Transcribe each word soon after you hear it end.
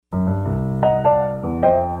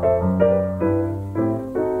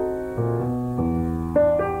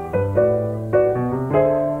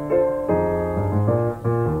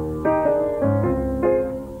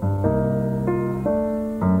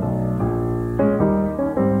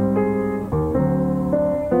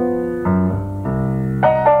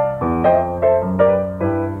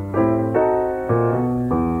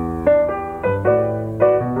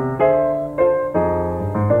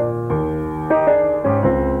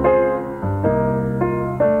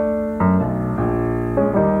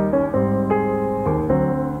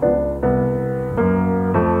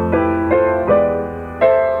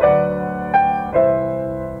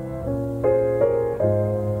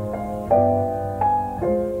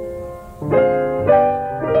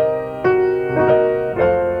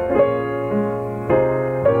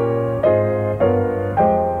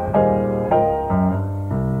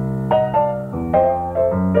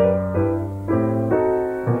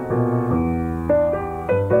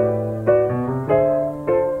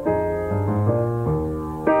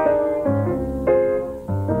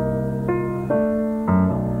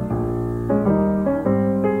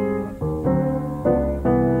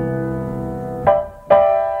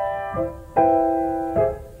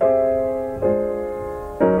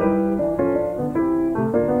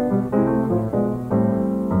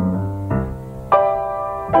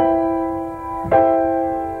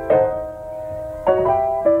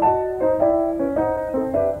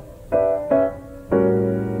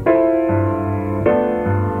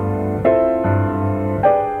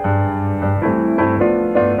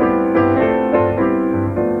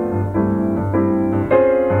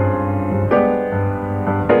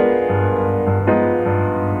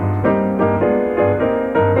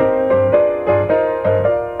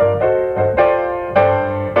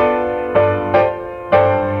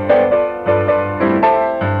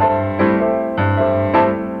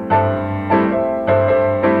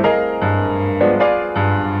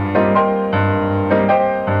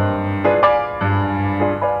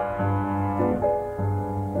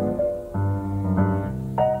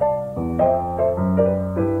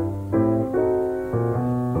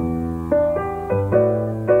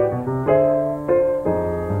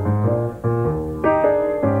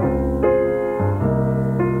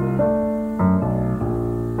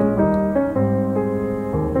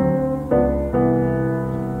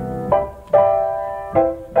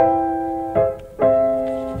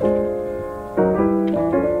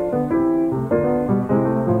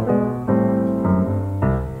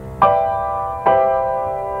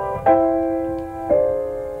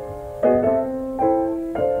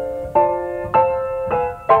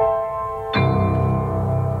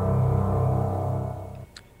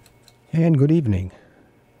and good evening.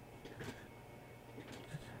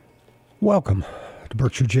 Welcome to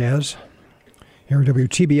Berkshire Jazz, here at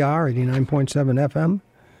WTBR 89.7 FM.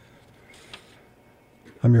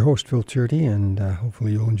 I'm your host, Phil Churty, and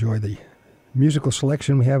hopefully you'll enjoy the musical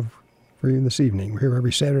selection we have for you this evening. We're here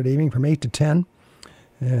every Saturday evening from 8 to 10,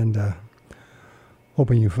 and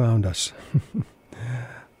hoping you found us.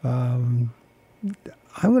 I'm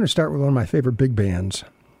going to start with one of my favorite big bands.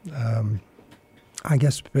 I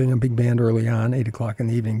guess being a big band early on, 8 o'clock in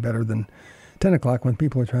the evening, better than 10 o'clock when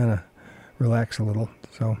people are trying to relax a little.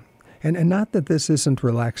 So, and not that this isn't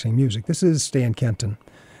relaxing music. This is Stan Kenton.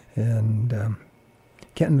 And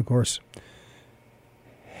Kenton, of course,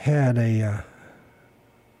 had a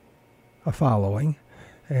following,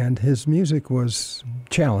 and his music was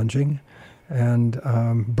challenging and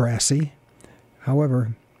brassy.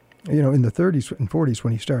 However, you know, in the 30s and 40s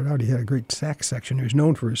when he started out, he had a great sax section. He was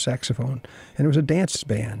known for his saxophone, and it was a dance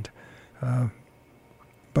band.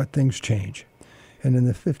 But things change. And in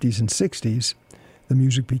the 50s and 60s, the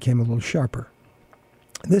music became a little sharper.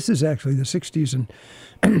 This is actually the 60s,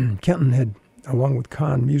 and Kenton had, along with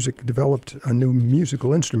Kahn Music, developed a new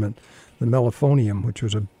musical instrument, the mellophonium, which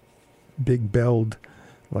was a big belled,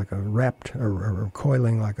 like a wrapped or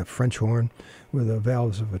coiling like a French horn with the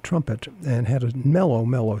valves of a trumpet, and had a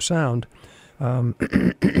mellow sound.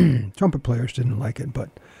 Trumpet players didn't like it, but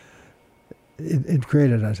it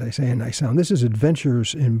created, as I say, a nice sound. This is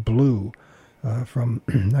Adventures in Blue from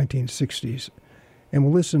 1960s. And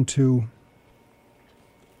we'll listen to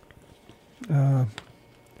a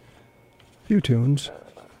few tunes,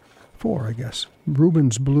 4, I guess.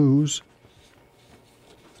 Rubens Blues,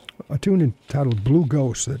 a tune entitled Blue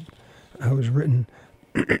Ghost that was written,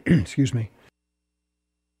 excuse me,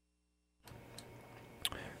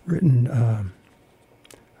 written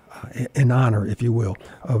in honor, if you will,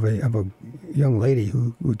 of a young lady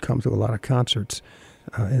who would come to a lot of concerts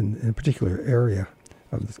in a particular area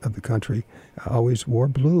of the country, always wore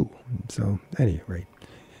blue. So, at any rate,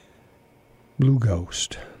 Blue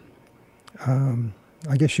Ghost.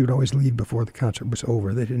 I guess she would always leave before the concert was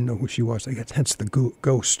over. They didn't know who she was. Hence the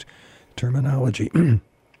ghost terminology.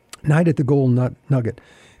 Night at the Gold Nugget,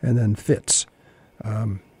 and then Fitz,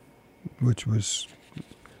 which was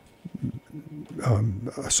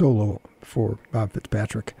a solo for Bob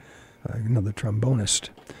Fitzpatrick, another trombonist.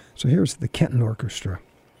 So here's the Kenton Orchestra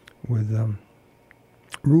with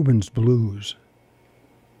Rubens Blues.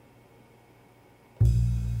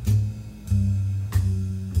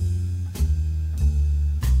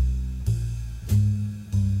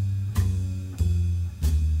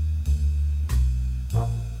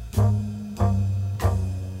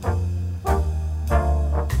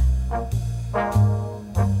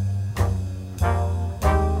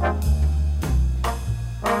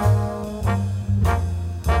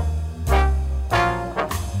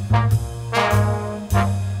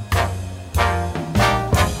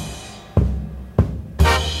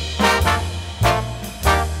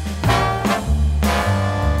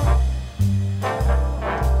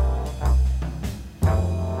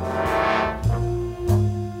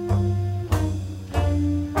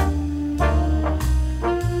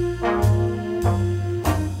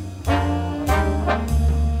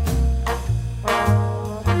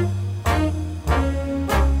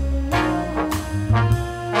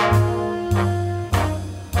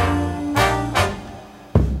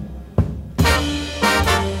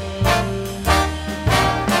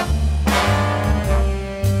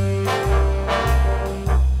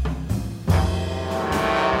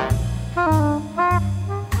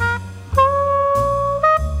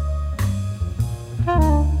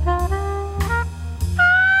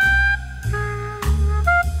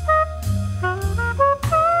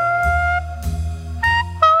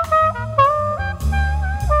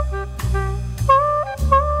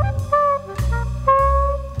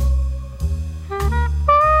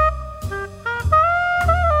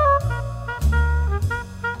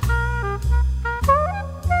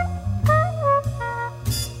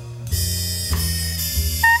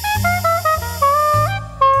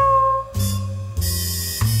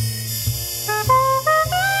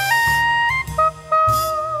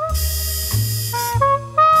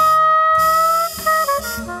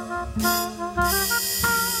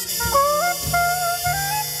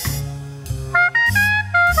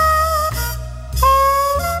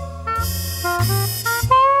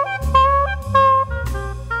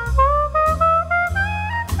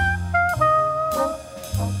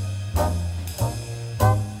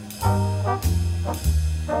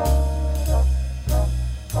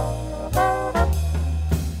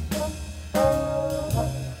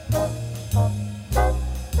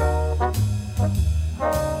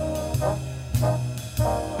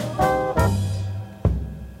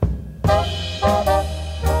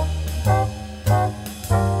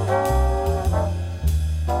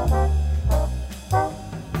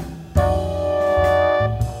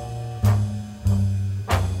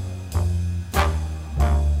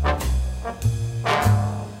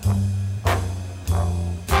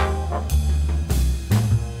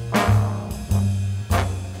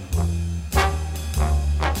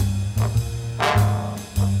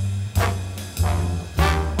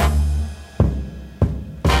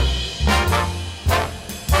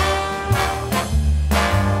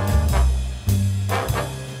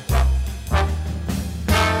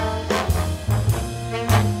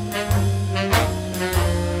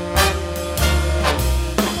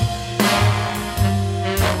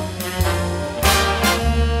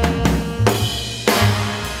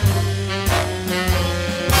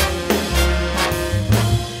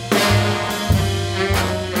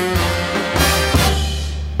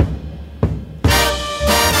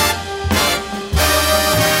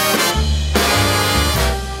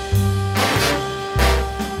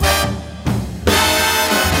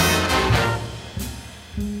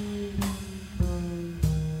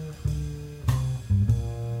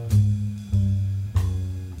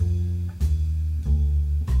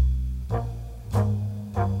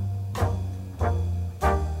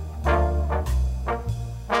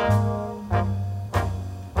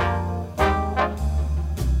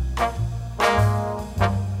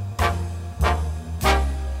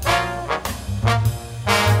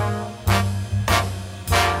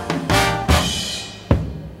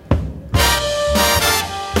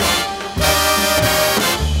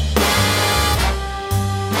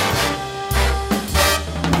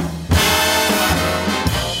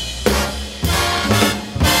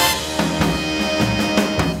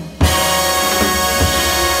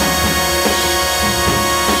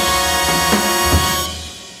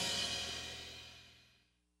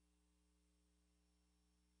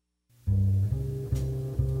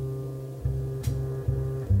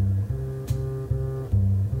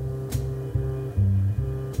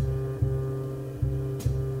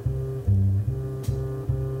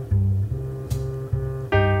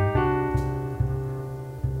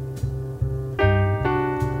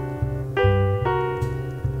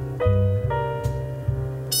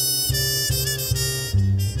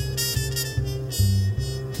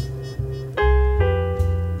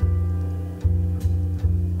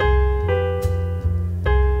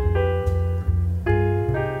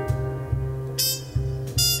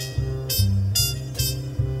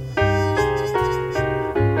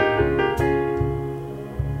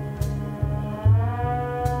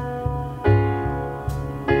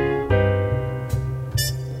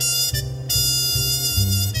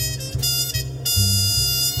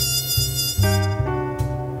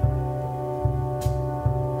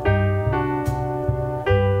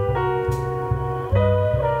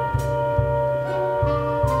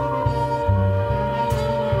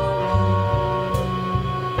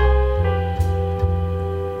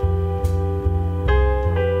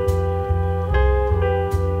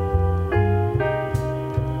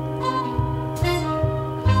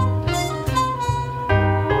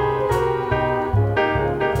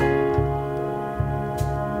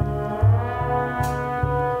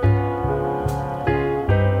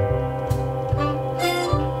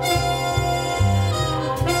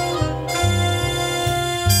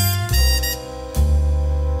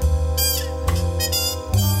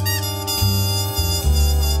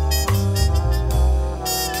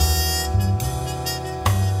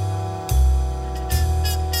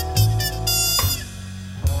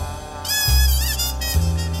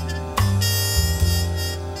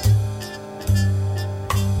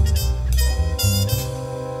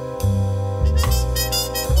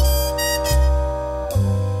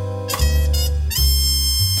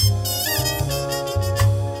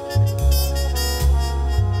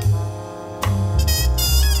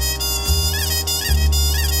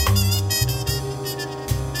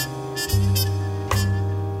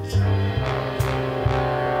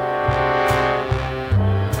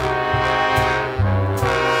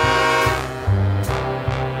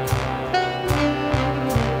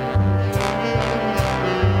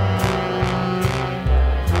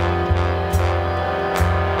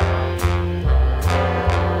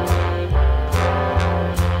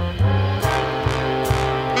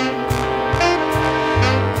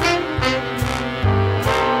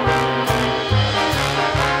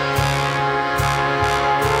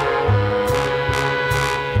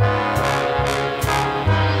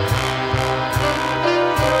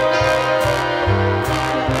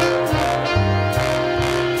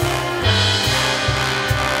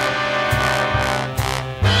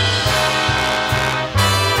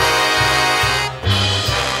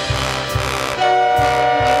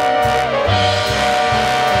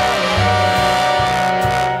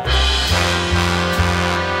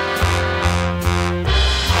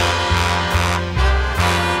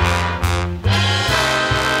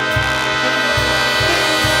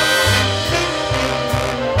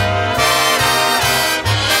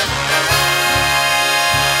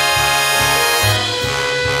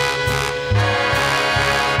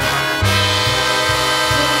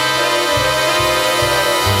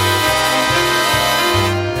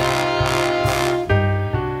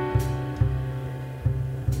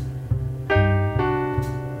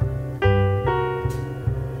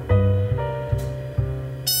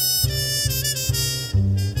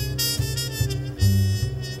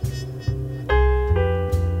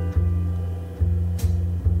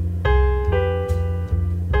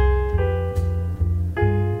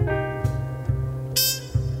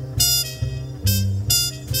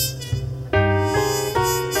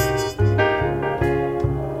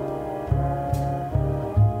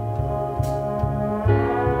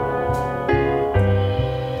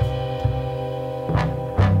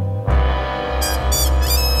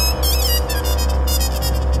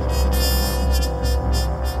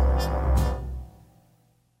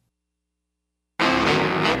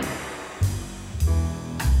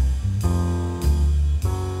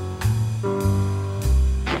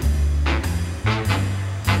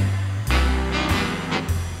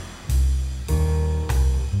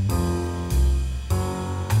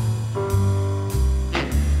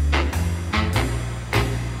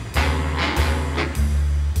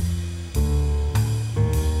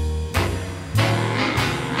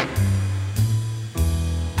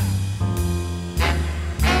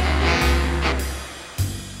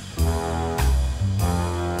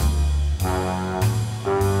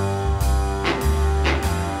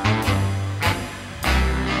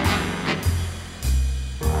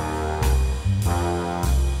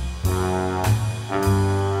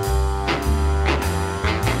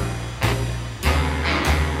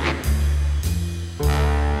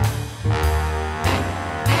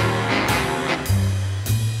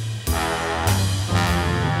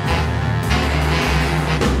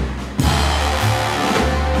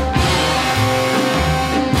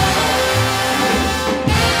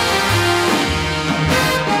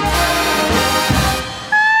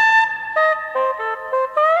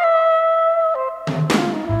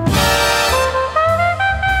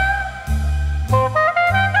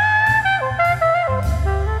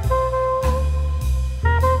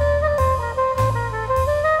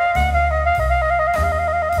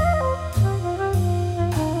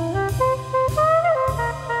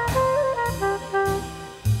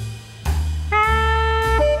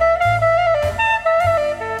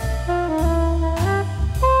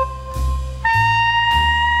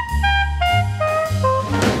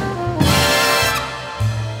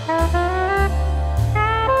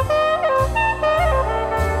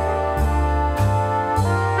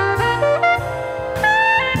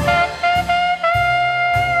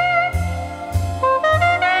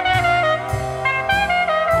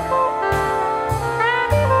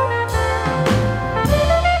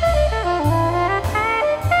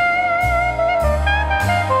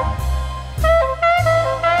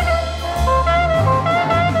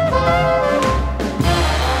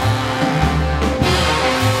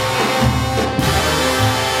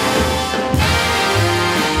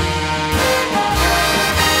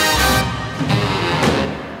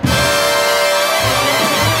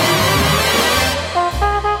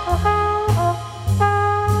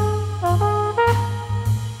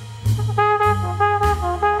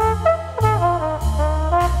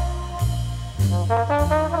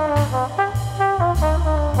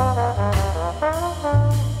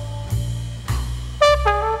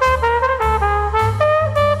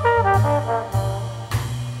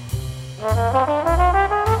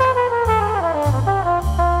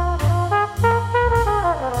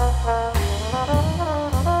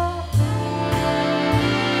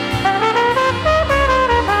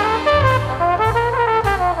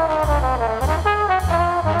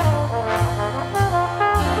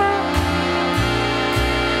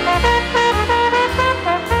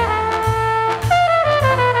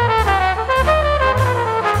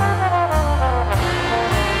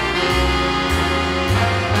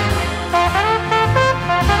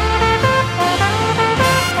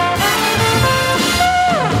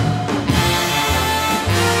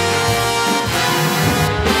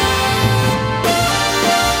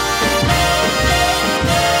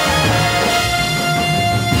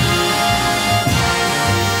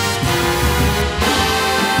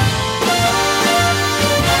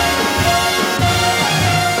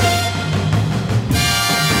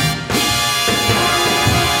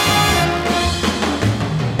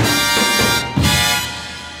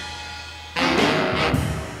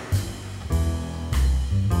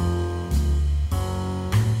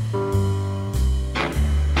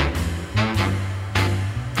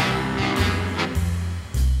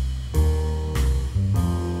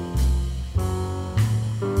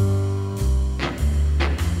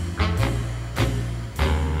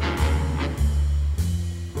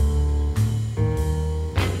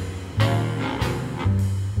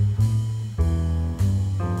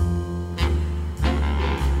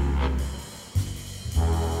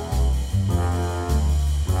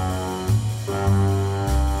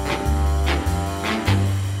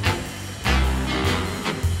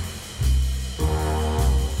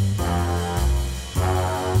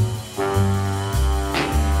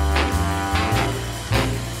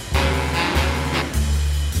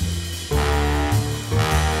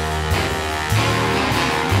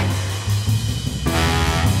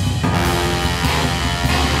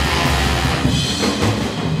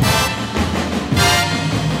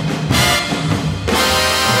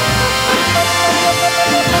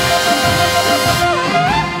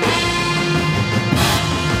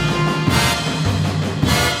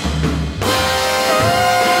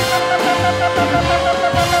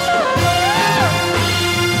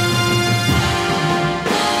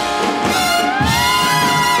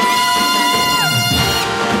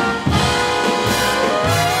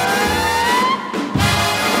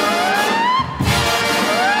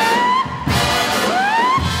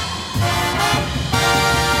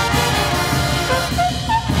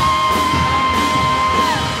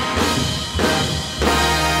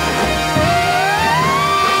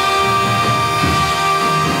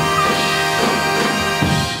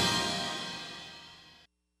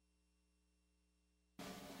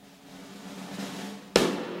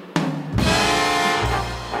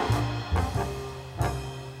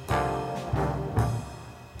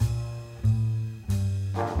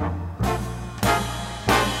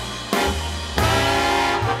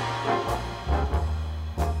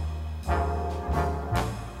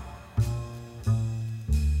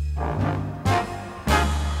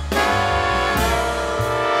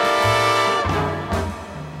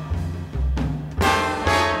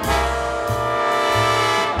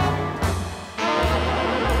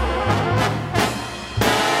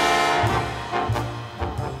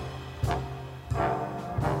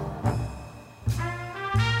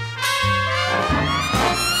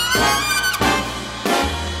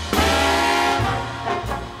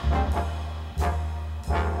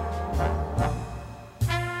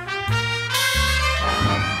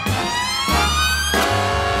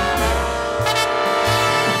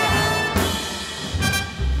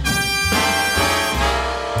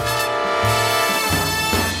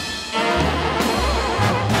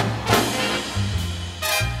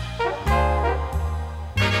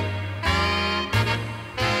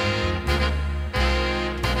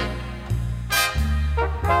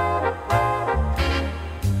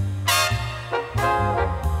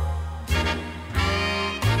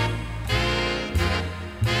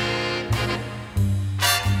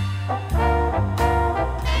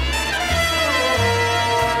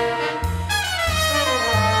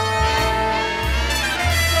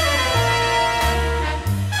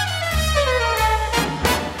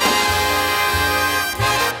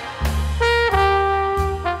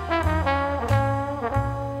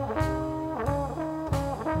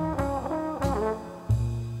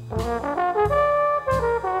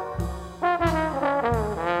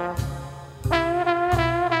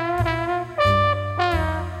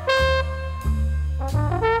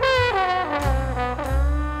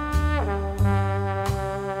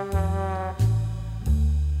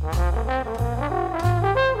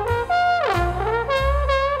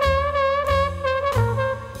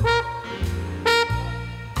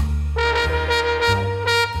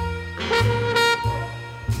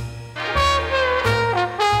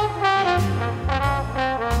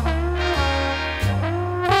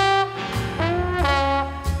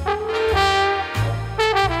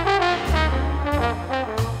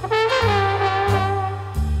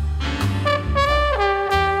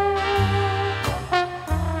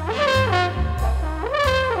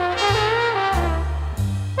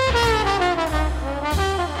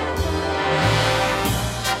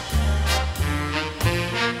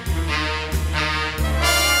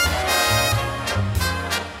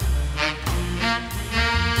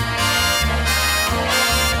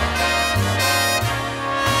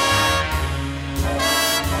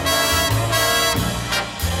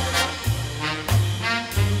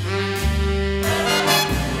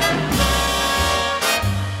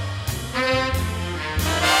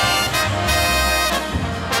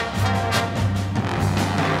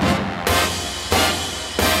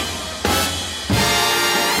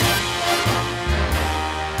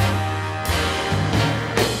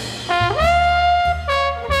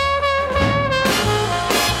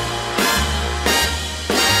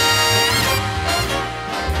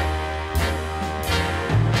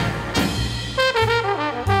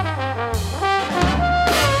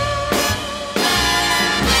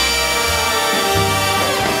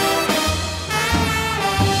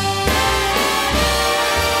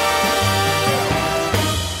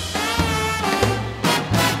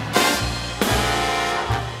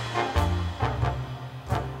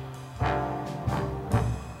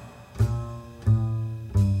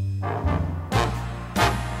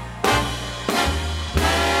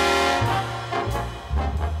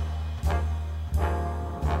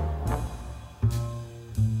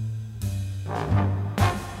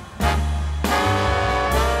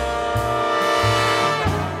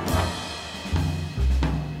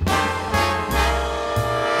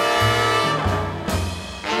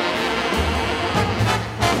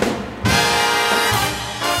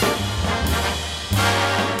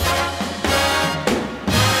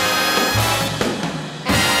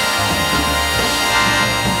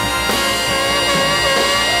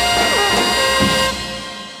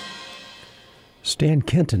 Stan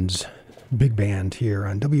Kenton's big band here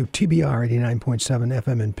on WTBR 89.7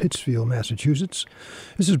 FM in Pittsfield, Massachusetts.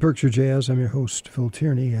 This is Berkshire Jazz. I'm your host, Phil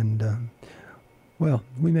Tierney, and, well,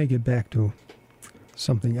 we may get back to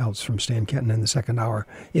something else from Stan Kenton in the second hour.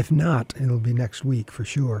 If not, it'll be next week for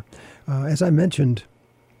sure. As I mentioned,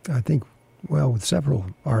 I think, well, with several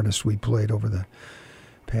artists we played over the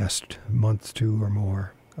past month, two or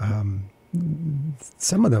more,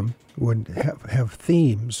 some of them would have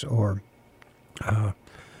themes or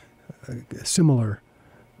similar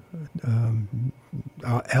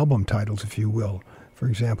album titles, if you will. For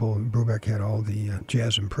example, Brubeck had all the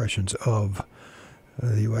jazz impressions of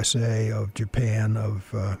the USA, of Japan,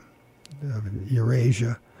 of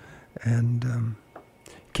Eurasia, and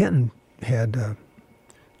Kenton had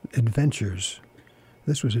Adventures.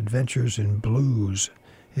 This was Adventures in Blues.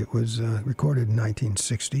 It was recorded in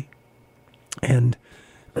 1960, and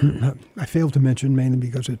I failed to mention, mainly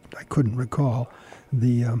because I couldn't recall,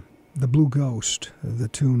 the Blue Ghost, the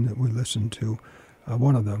tune that we listened to,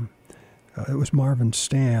 one of them. It was Marvin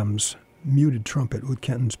Stamm's muted trumpet with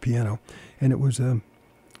Kenton's piano, and it was a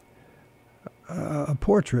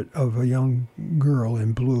portrait of a young girl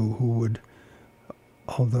in blue who would,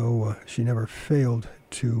 although she never failed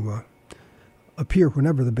to appear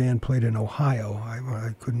whenever the band played in Ohio,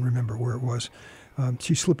 I couldn't remember where it was,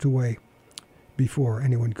 she slipped away before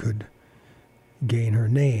anyone could gain her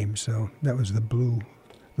name, so that was the Blue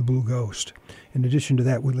Ghost. In addition to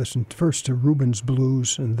that, we listened first to Rubens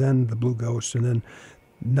Blues, and then the Blue Ghost, and then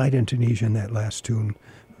Night in Tunisia, and that last tune,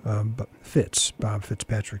 Bob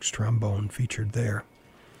Fitzpatrick's trombone featured there.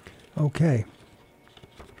 Okay,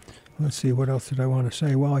 let's see, what else did I want to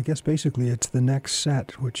say? Well, I guess basically it's the next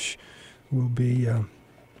set, which will be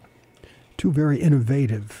two very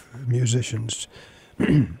innovative musicians,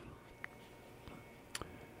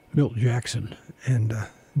 Milt Jackson and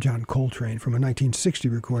John Coltrane, from a 1960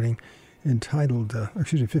 recording entitled,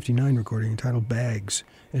 59 recording entitled Bags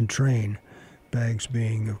and Train. Bags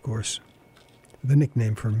being, of course, the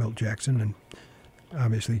nickname for Milt Jackson, and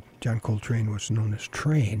obviously John Coltrane was known as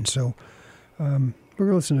Train. So we're going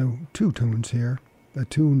to listen to two tunes here. A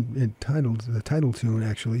tune entitled, the title tune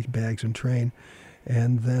actually, Bags and Train,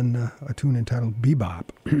 and then a tune entitled Bebop.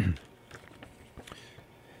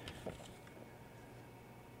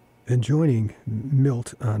 And joining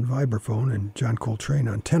Milt on vibraphone and John Coltrane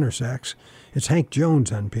on tenor sax, it's Hank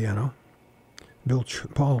Jones on piano,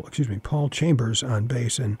 Paul Chambers on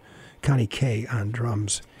bass, and Connie Kay on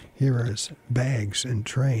drums. Here is Bags and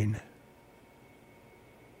Train.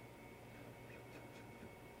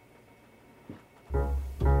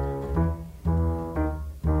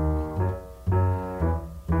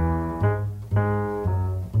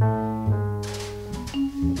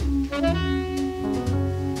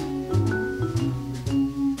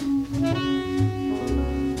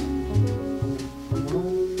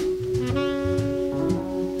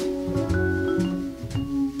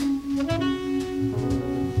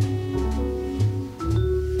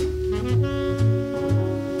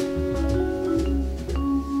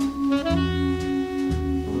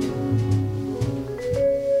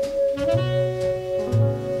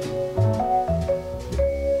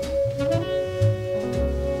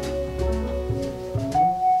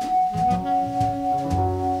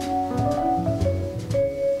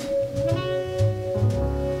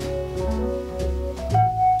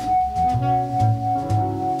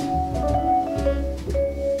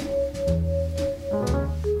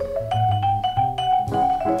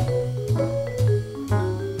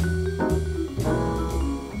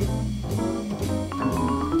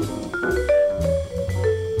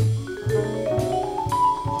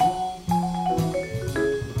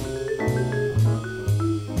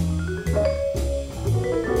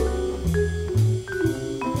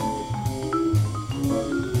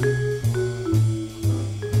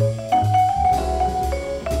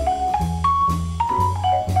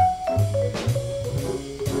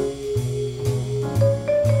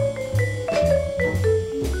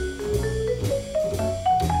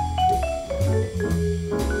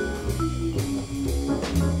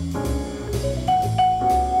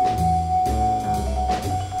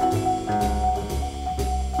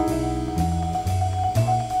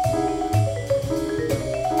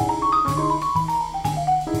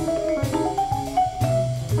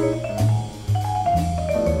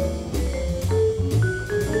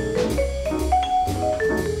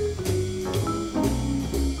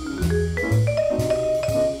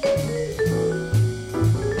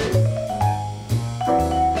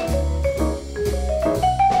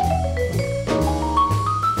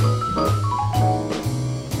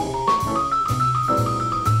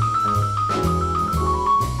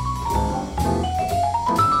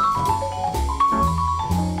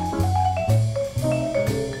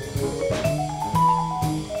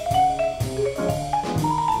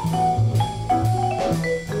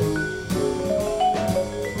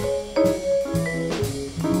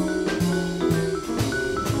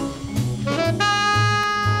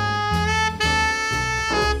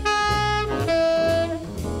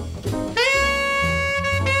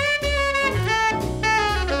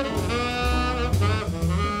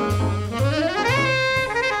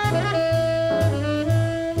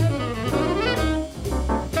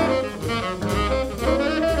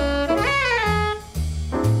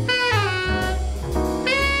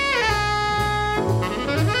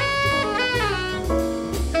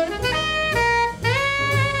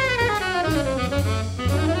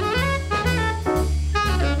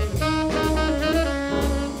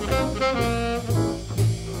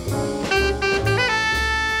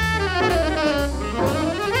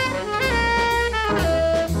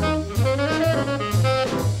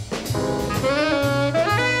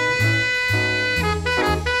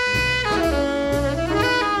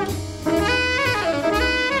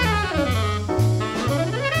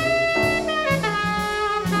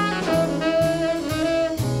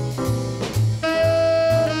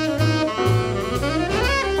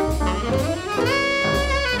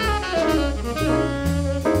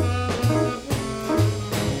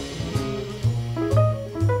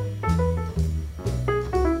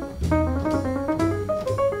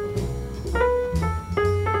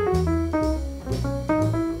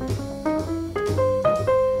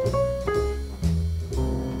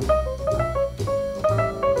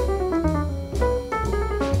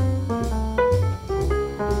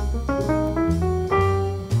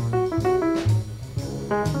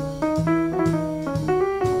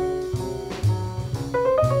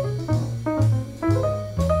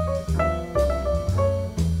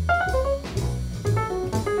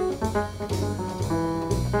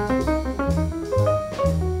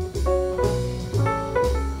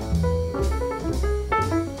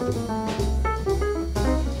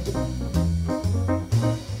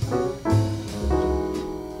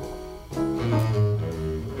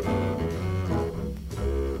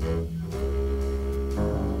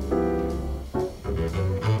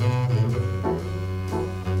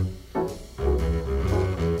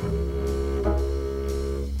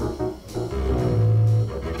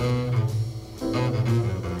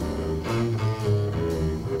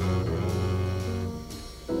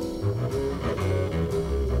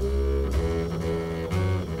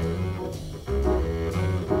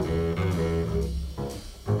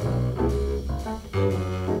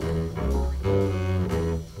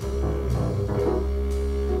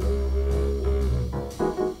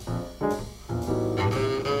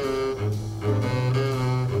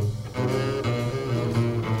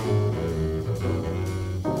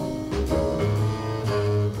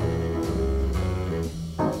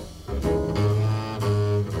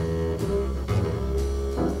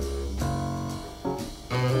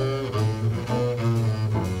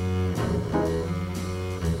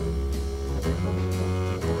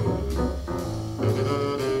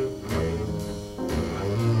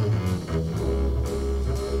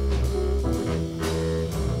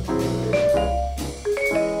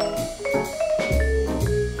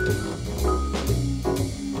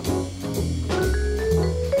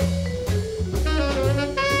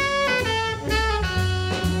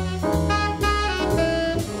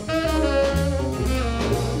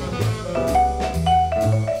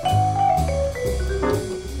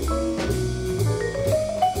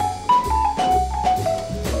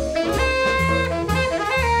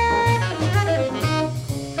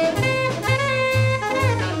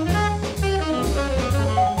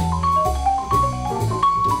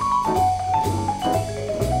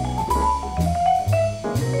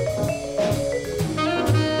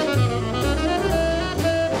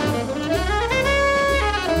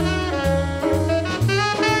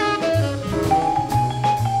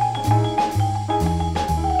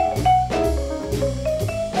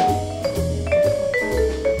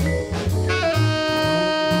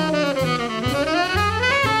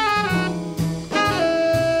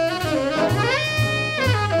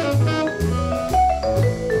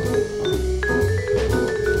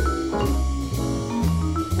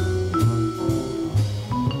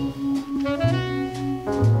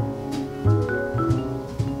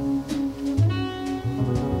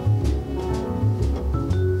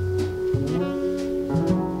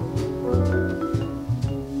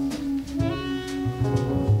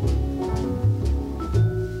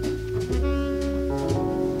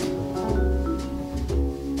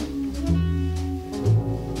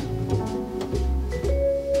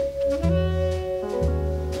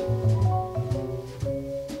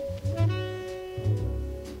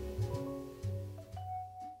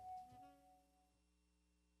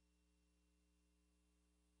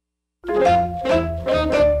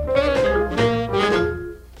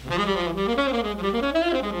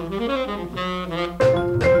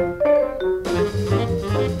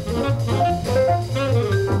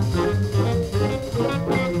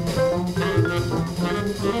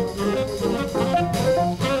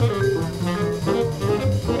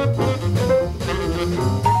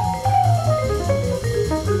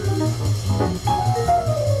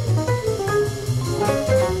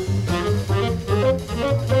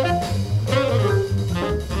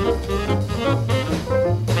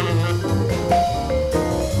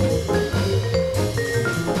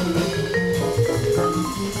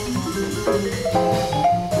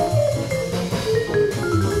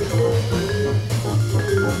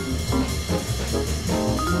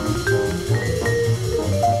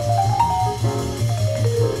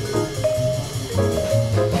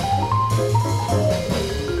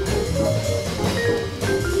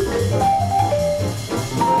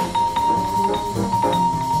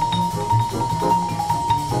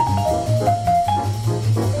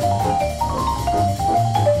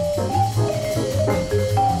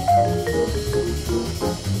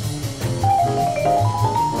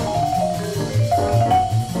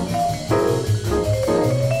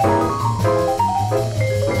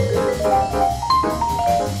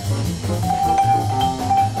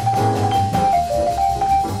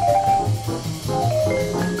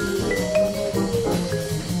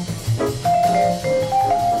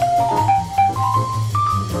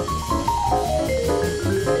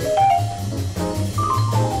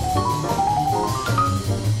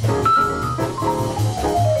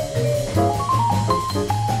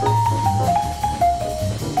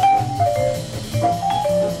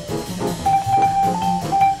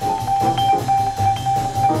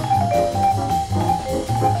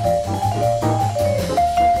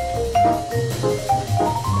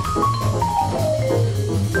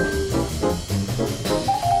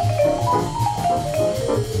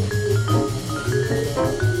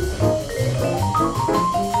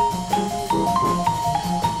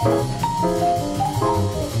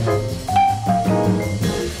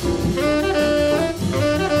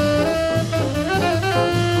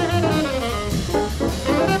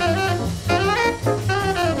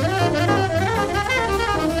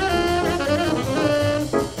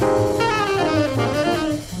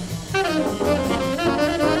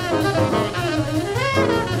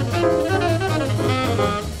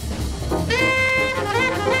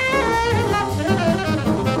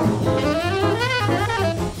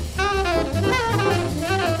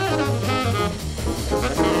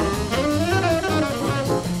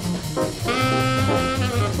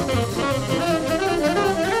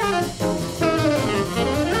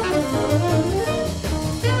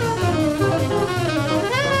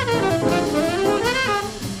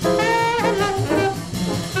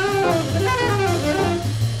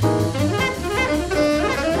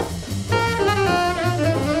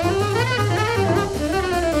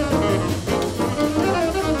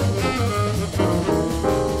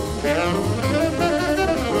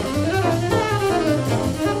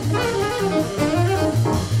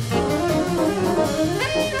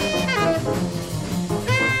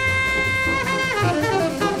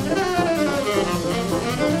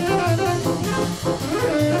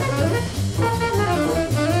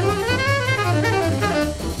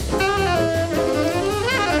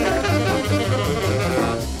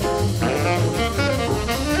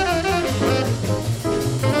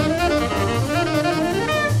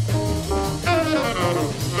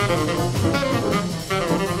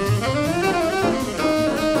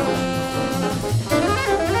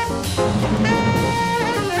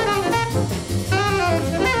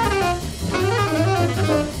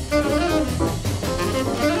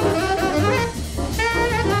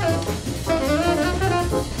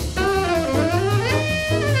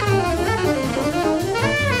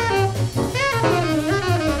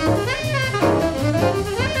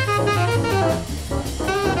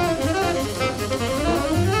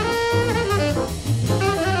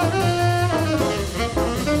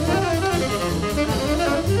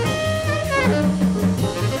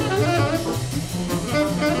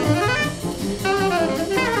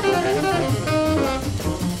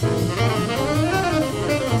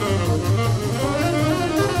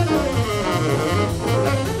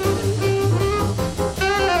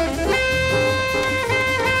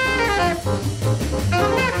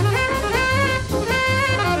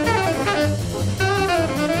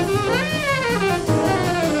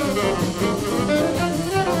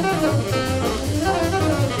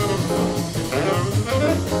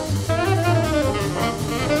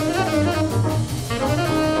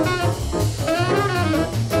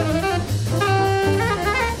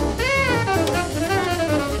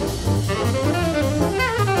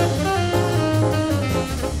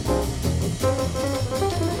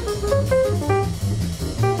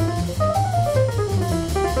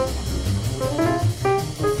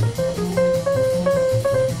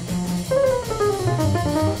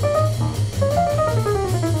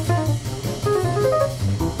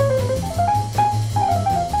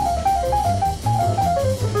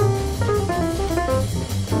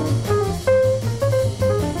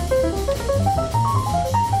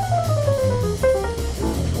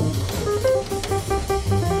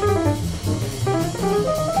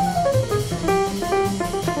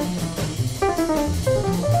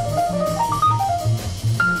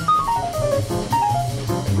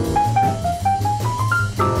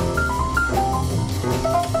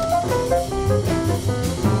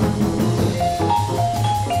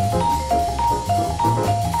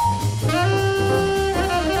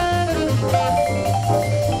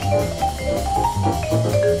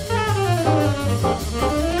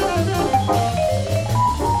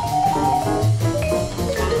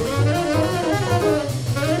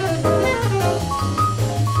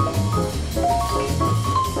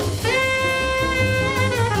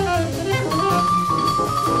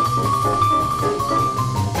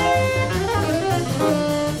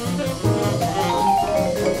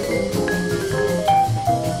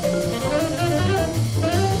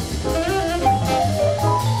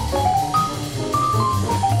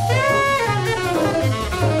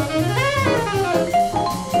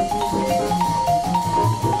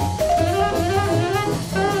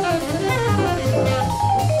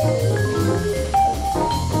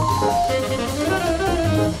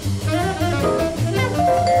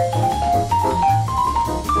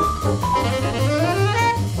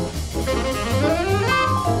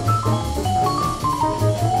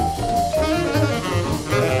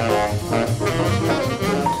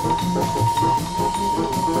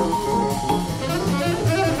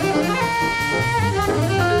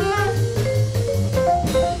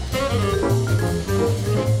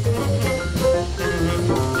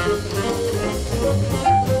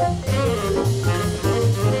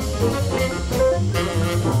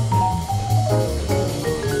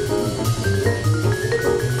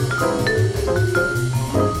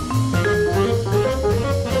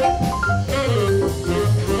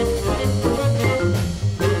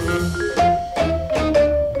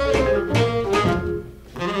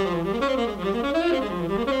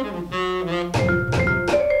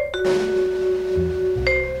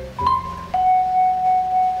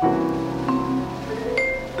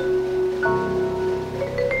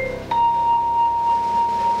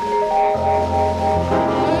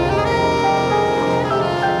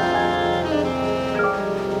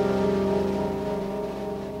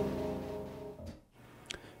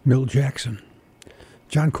 Milt Jackson.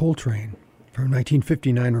 John Coltrane from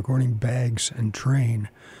 1959 recording Bags and Train.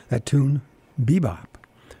 That tune, Bebop.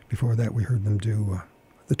 Before that we heard them do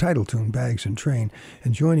the title tune, Bags and Train.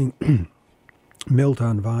 And joining Milt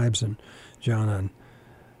on vibes and John on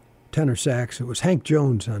tenor sax, it was Hank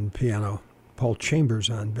Jones on piano, Paul Chambers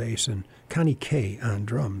on bass, and Connie Kay on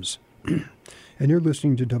drums. And you're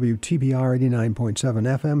listening to WTBR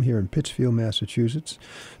 89.7 FM here in Pittsfield, Massachusetts.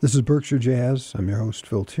 This is Berkshire Jazz. I'm your host,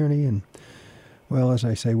 Phil Tierney, and, well, as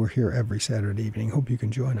I say, we're here every Saturday evening. Hope you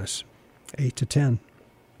can join us, 8 to 10.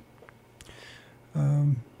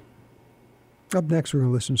 Up next, we're going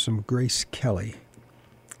to listen to some Grace Kelly.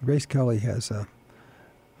 Grace Kelly has a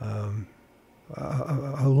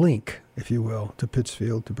link, if you will, to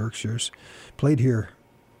Pittsfield, to Berkshire's. Played here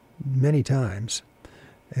many times,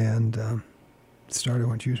 and started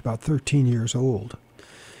when she was about 13 years old.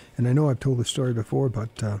 And I know I've told this story before,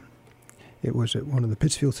 but it was at one of the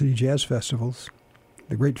Pittsfield City Jazz Festivals.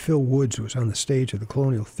 The great Phil Woods was on the stage of the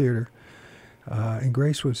Colonial Theater, and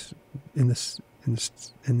Grace was in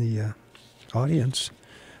the audience.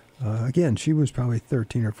 Again, she was probably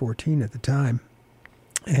 13 or 14 at the time,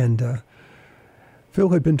 and Phil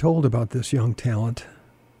had been told about this young talent,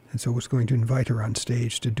 and so was going to invite her on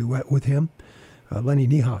stage to duet with him. Lenny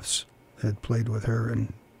Niehaus had played with her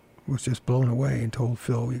and was just blown away and told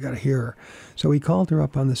Phil, "You got to hear her." So he called her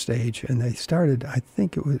up on the stage, and they started, I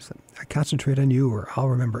think it was "I Concentrate on You" or "I'll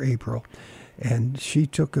Remember April," and she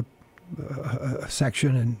took a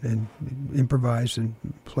section and improvised and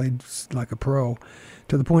played like a pro,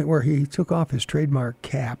 to the point where he took off his trademark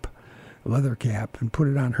cap, leather cap, and put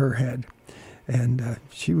it on her head. And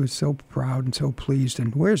she was so proud and so pleased,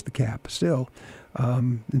 and wears the cap still.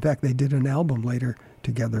 In fact, they did an album later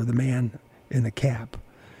together, The Man in the Cap.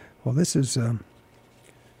 Well, this is,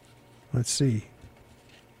 let's see,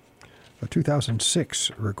 a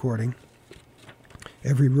 2006 recording,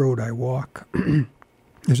 Every Road I Walk.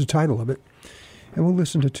 There's a title of it. And we'll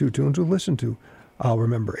listen to two tunes. We'll listen to I'll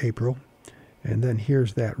Remember April, and then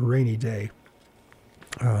here's That Rainy Day.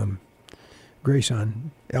 Grace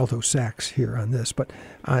on alto sax here on this. But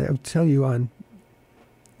I'll tell you, on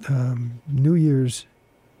New Year's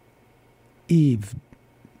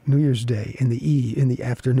Day, in the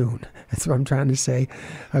afternoon. That's what I'm trying to say.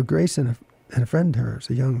 Grace and a friend of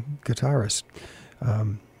hers, a young guitarist,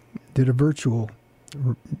 did a virtual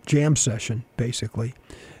jam session, basically.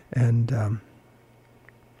 And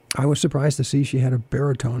I was surprised to see she had a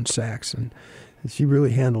baritone sax, and she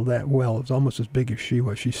really handled that well. It was almost as big as she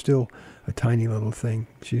was. She's still a tiny little thing.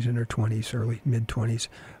 She's in her 20s, early, mid-20s.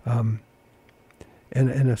 And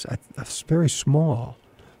a very small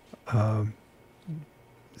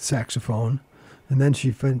saxophone, and then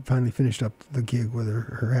she finally finished up the gig with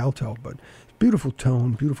her alto. But beautiful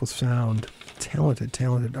tone, beautiful sound,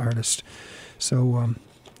 talented artist. So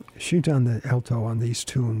she's on the alto on these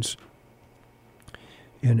tunes.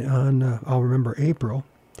 And on I'll Remember April,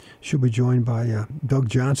 she'll be joined by Doug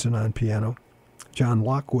Johnson on piano, John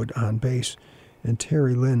Lockwood on bass, and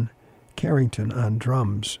Terry Lynn Carrington on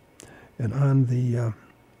drums. And on the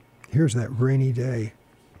here's That Rainy Day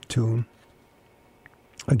tune.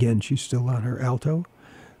 Again, she's still on her alto,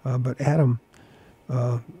 but Adam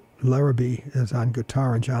Larrabee is on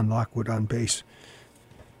guitar and John Lockwood on bass.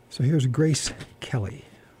 So here's Grace Kelly.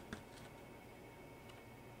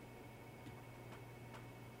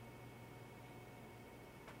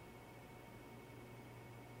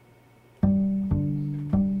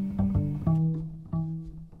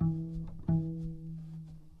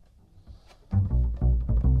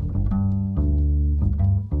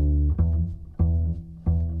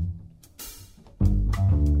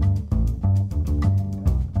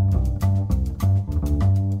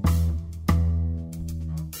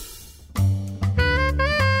 Thank you.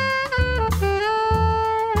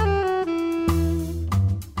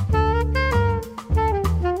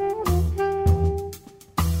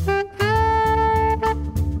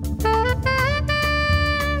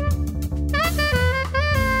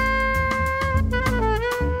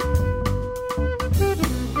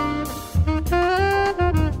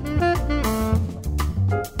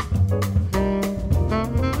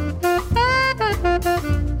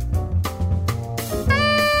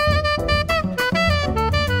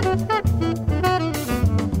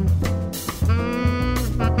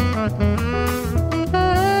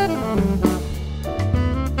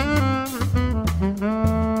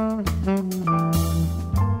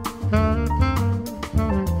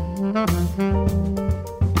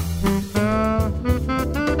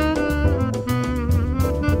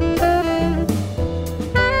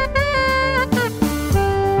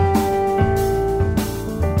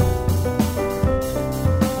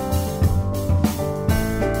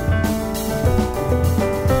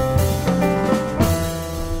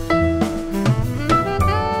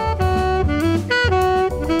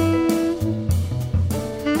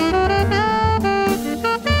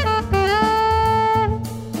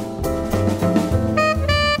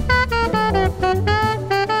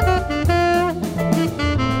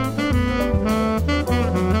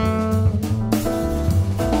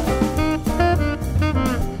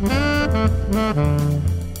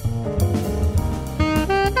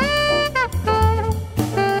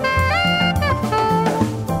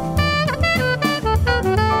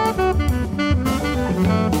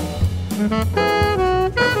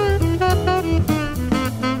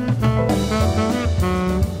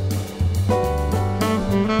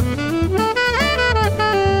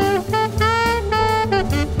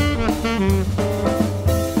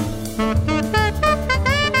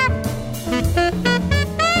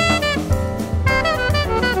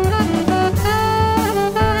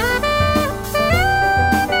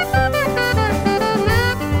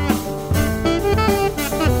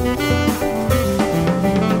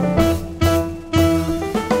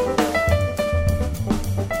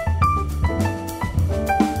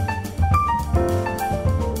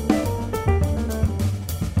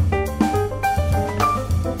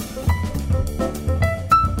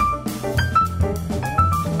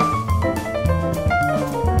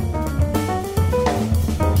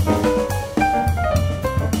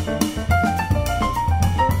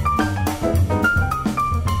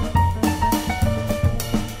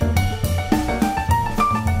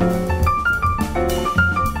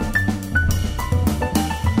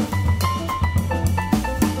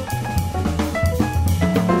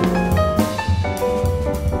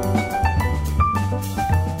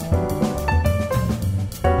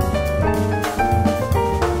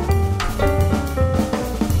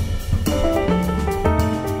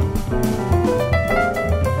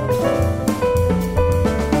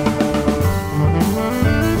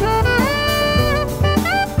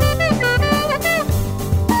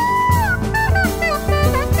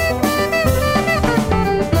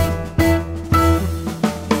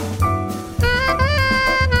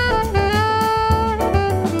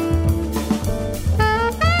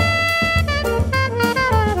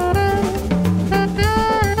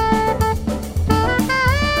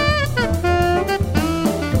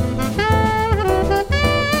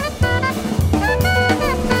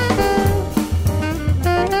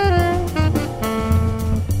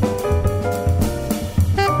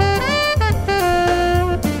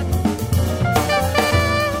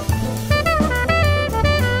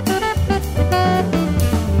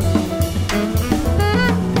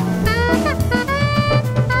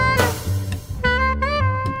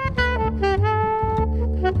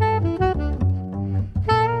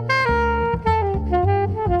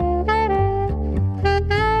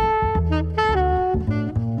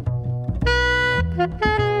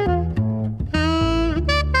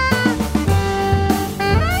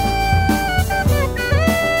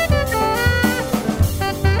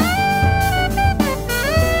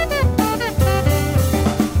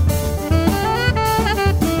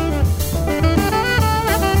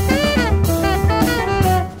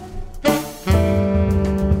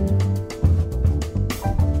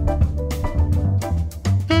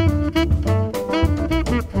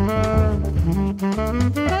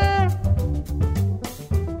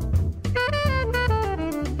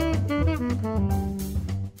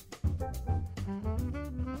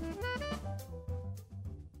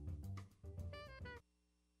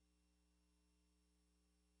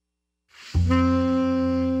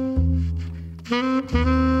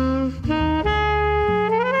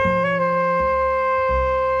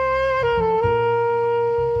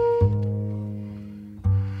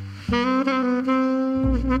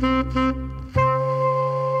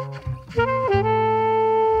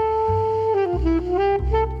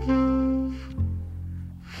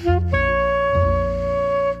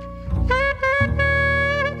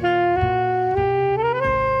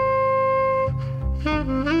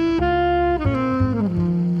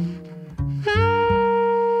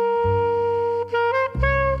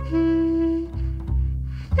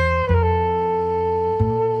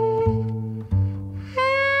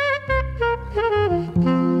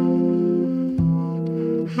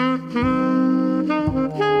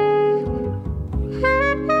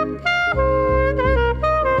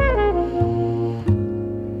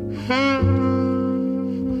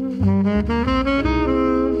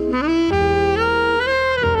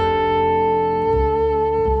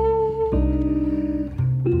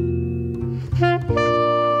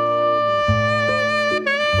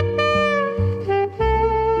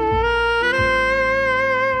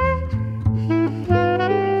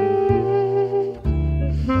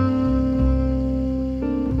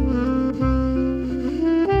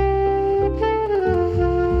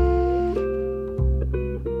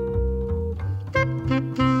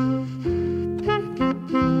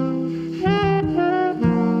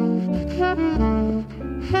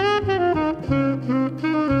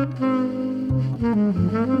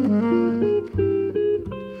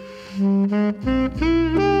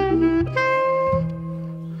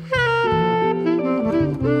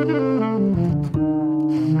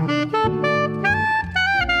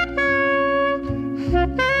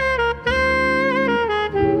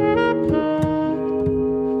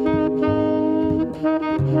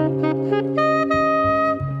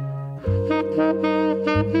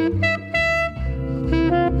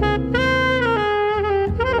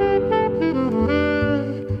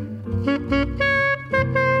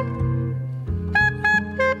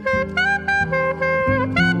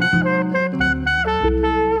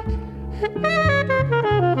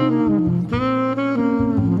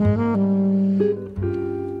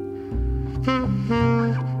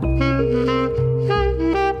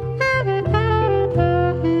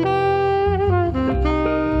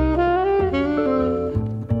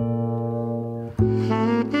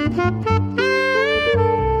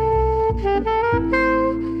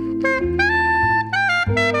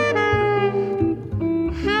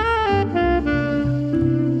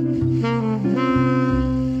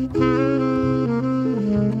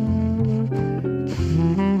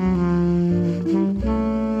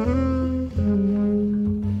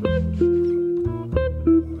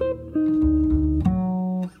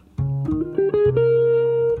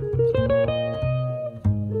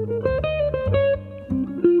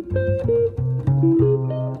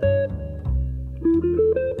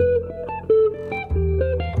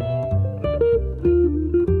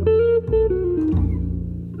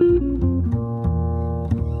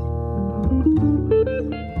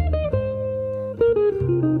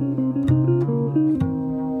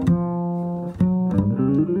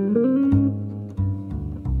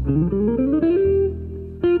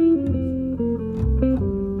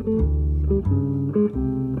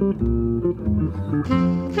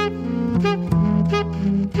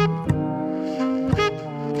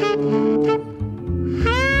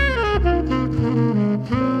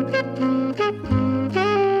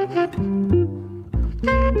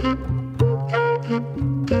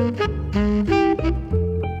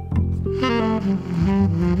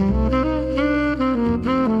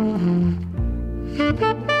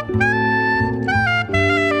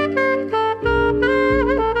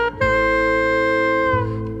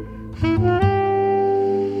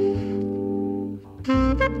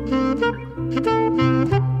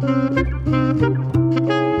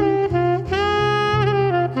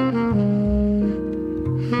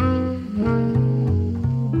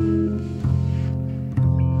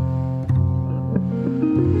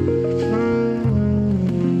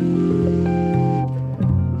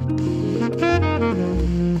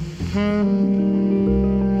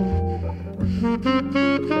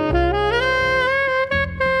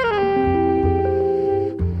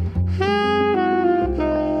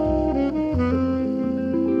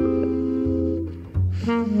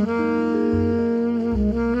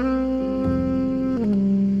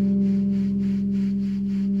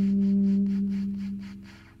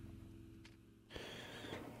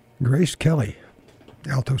 Grace Kelly,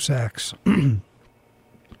 alto sax. From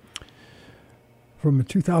a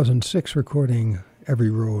 2006 recording, Every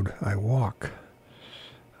Road I Walk.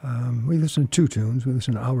 We listened to two tunes. We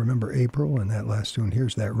listened to I'll Remember April, and that last tune,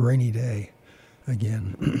 here's That Rainy Day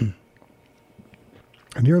again.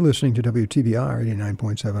 And you're listening to WTBR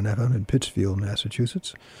 89.7 FM in Pittsfield,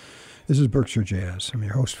 Massachusetts. This is Berkshire Jazz. I'm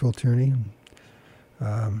your host, Phil Tierney.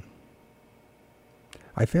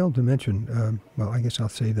 I failed to mention, well, I guess I'll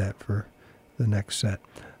save that for the next set.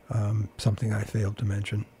 Something I failed to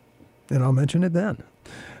mention. And I'll mention it then.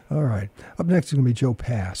 All right. Up next is going to be Joe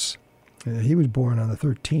Pass. He was born on the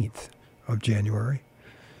 13th of January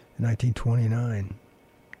in 1929.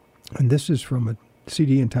 And this is from a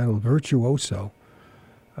CD entitled Virtuoso,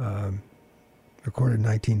 recorded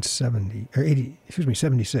in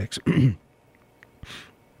 76.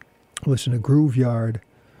 Listen to Groove Yard,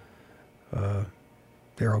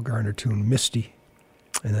 Daryl Garner tune Misty,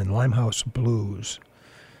 and then Limehouse Blues.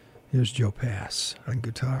 Here's Joe Pass on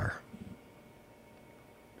guitar.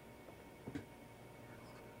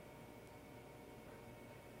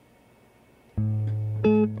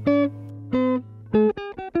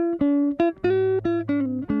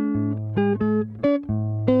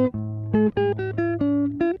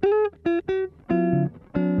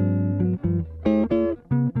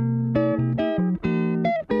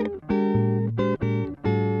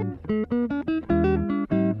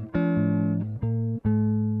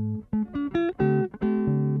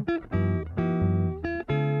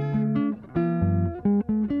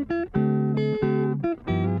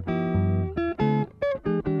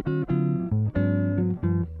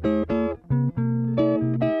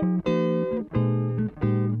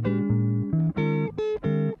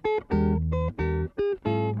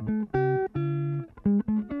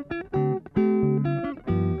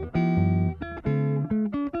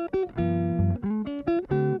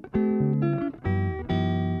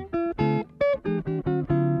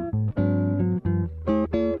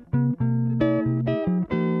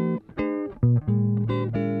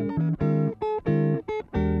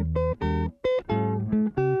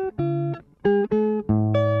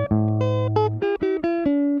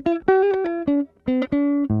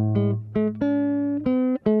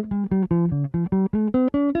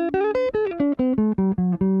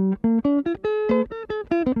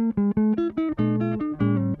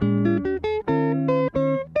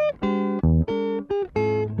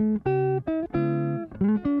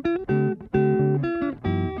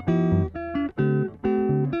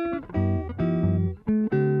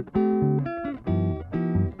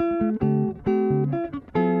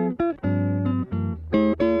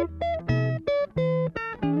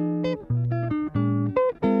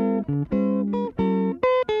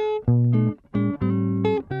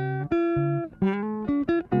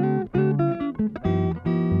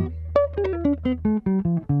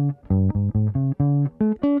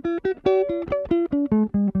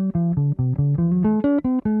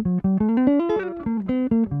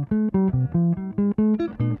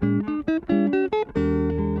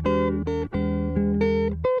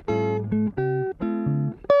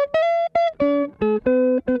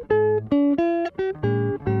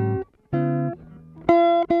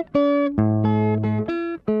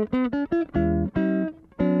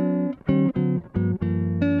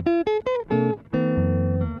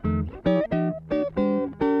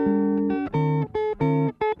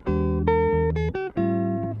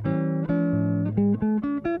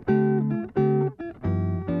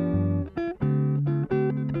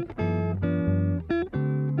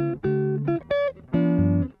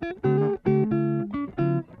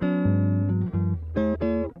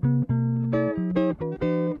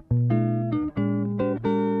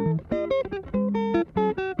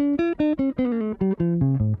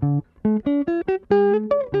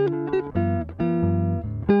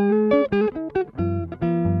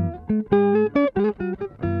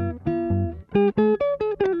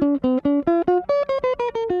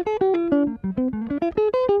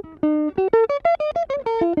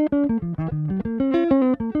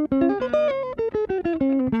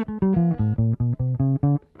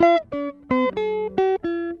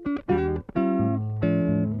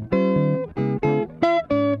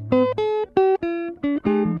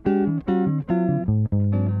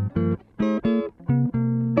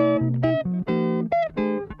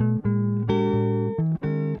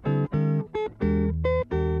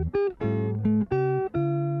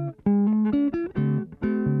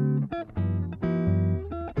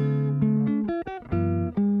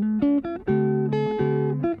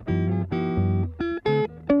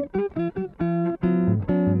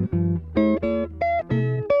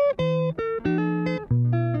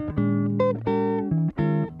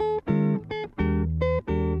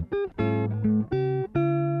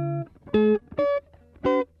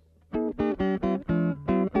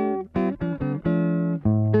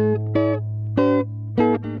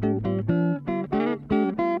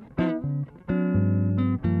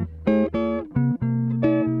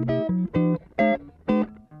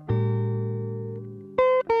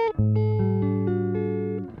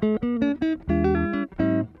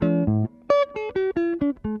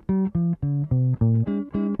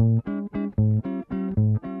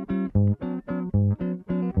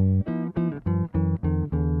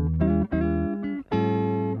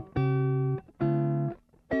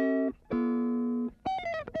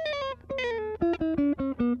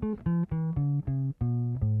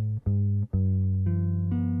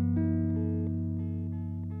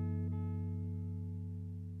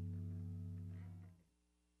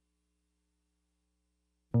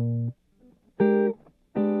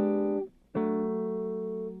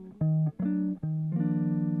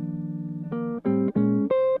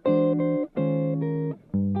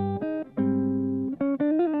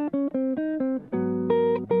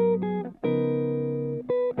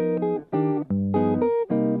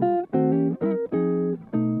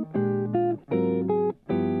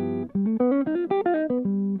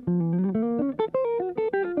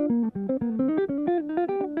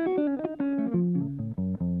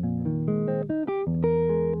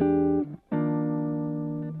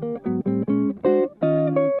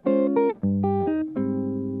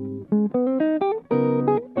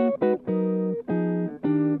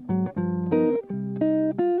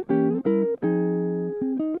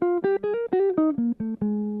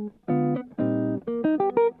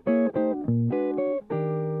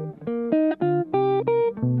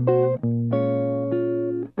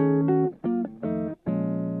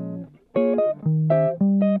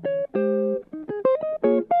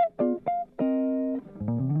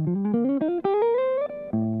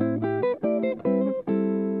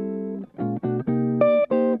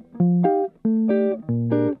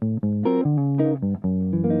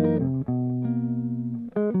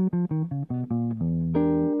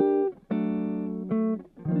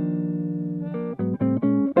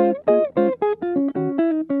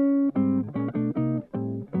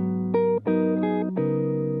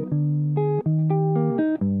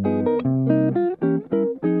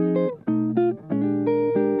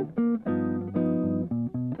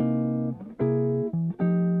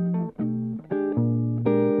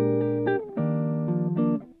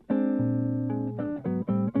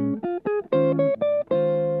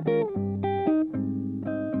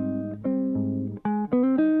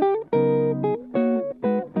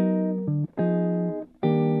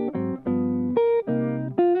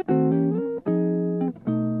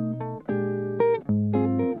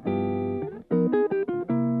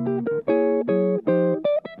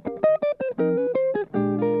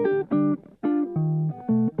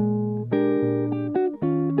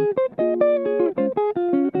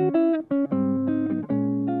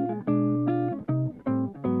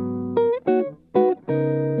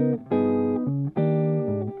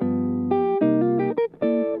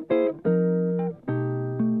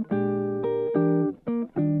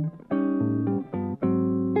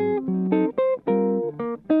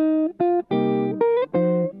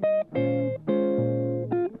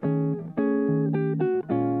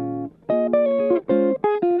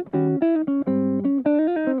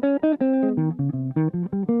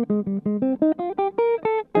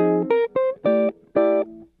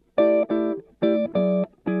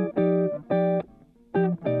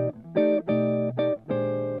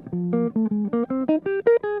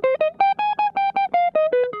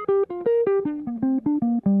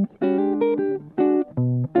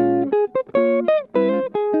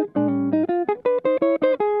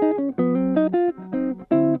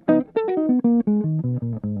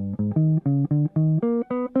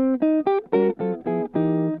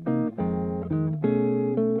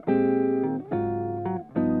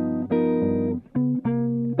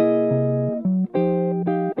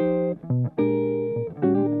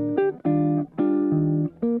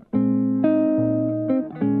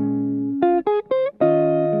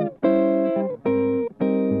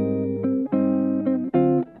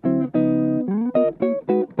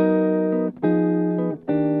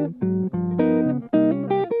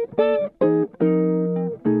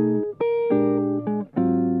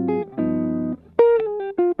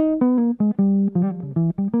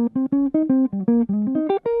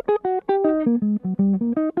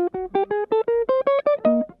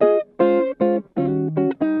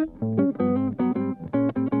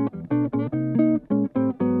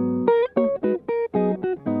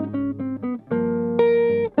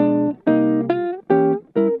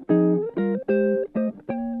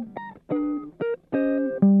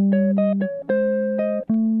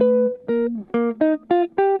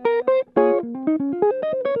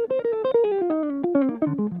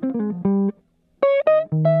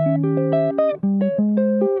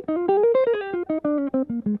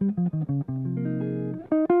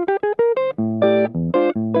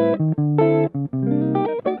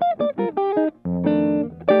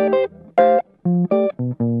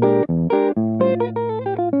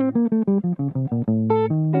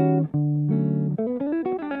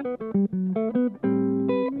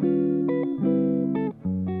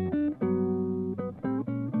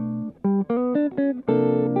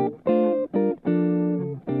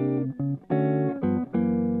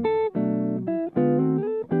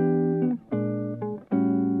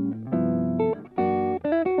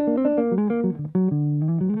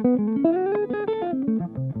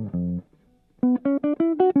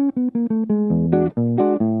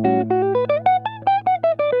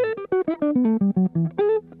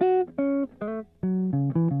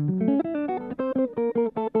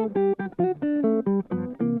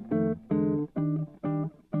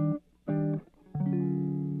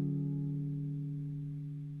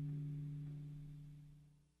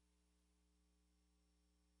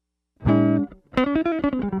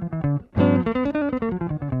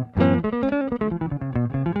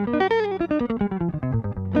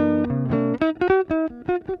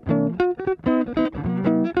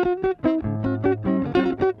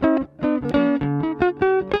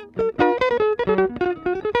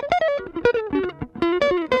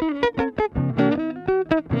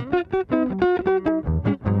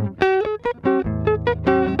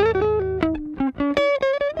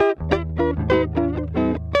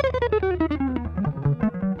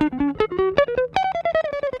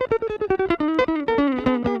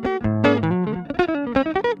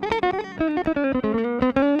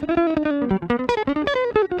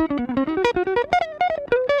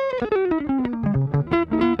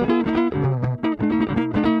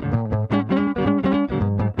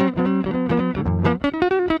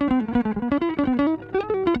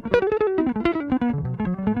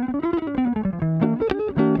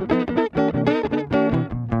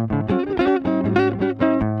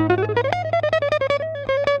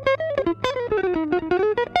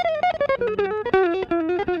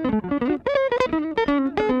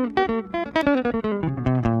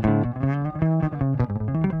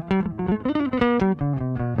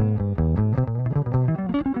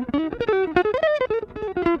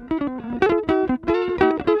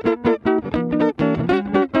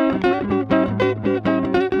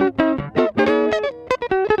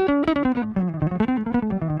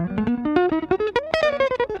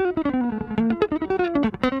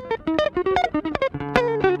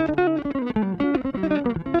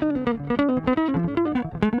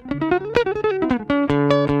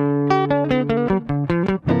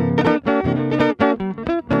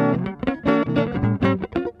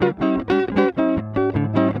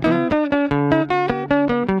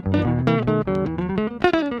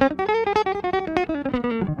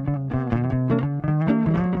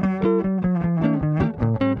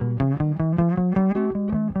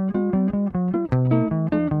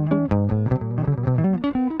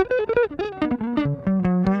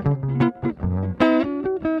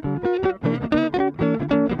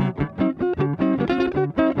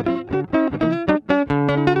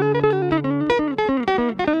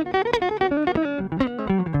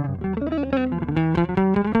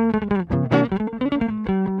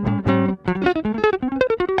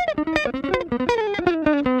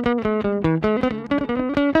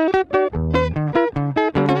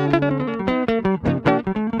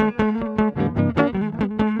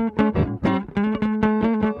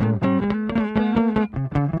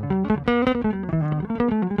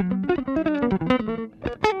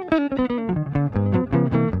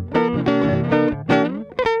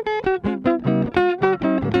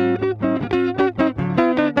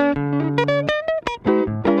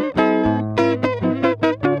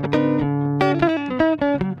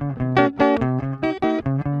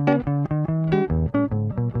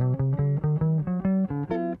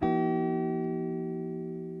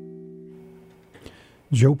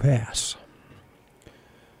 Joe Pass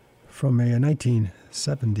from a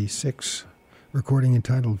 1976 recording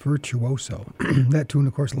entitled Virtuoso. That tune,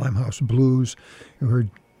 of course, Limehouse Blues. You heard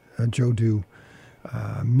Joe do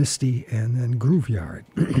Misty and then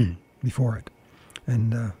Grooveyard before it.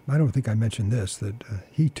 And I don't think I mentioned this, that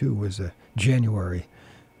he too was a January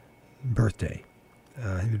birthday.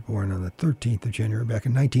 He was born on the 13th of January back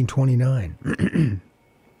in 1929.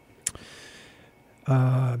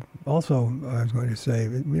 Also, I was going to say,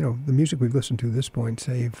 the music we've listened to at this point,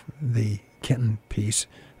 save the Kenton piece,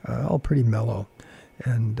 all pretty mellow.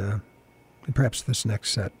 And perhaps this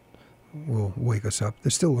next set will wake us up.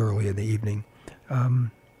 It's still early in the evening.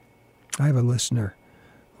 I have a listener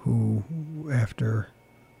who, after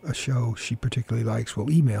a show she particularly likes,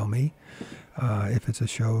 will email me. If it's a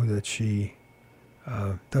show that she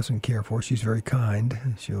doesn't care for, she's very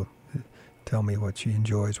kind. She'll tell me what she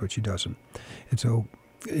enjoys, what she doesn't. And so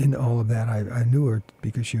in all of that, I knew her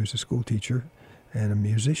because she was a school teacher and a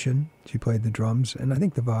musician. She played the drums and I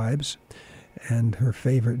think the vibes. And her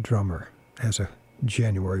favorite drummer has a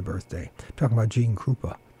January birthday. I'm talking about Gene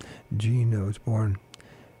Krupa. Gene was born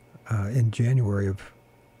in January of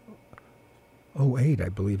 08, I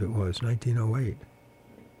believe it was, 1908.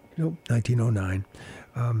 Nope, 1909.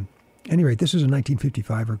 At any rate, this is a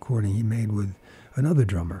 1955 recording he made with another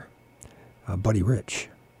drummer, Buddy Rich.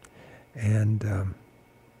 And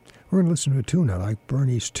we're going to listen to a tune I like,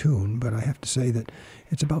 Bernie's tune, but I have to say that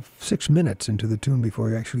it's about 6 minutes into the tune before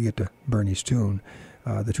you actually get to Bernie's tune.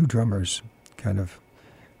 The two drummers kind of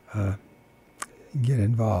get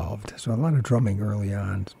involved. So a lot of drumming early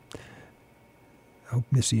on. I hope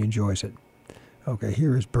Missy enjoys it. Okay,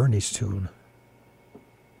 here is Bernie's tune.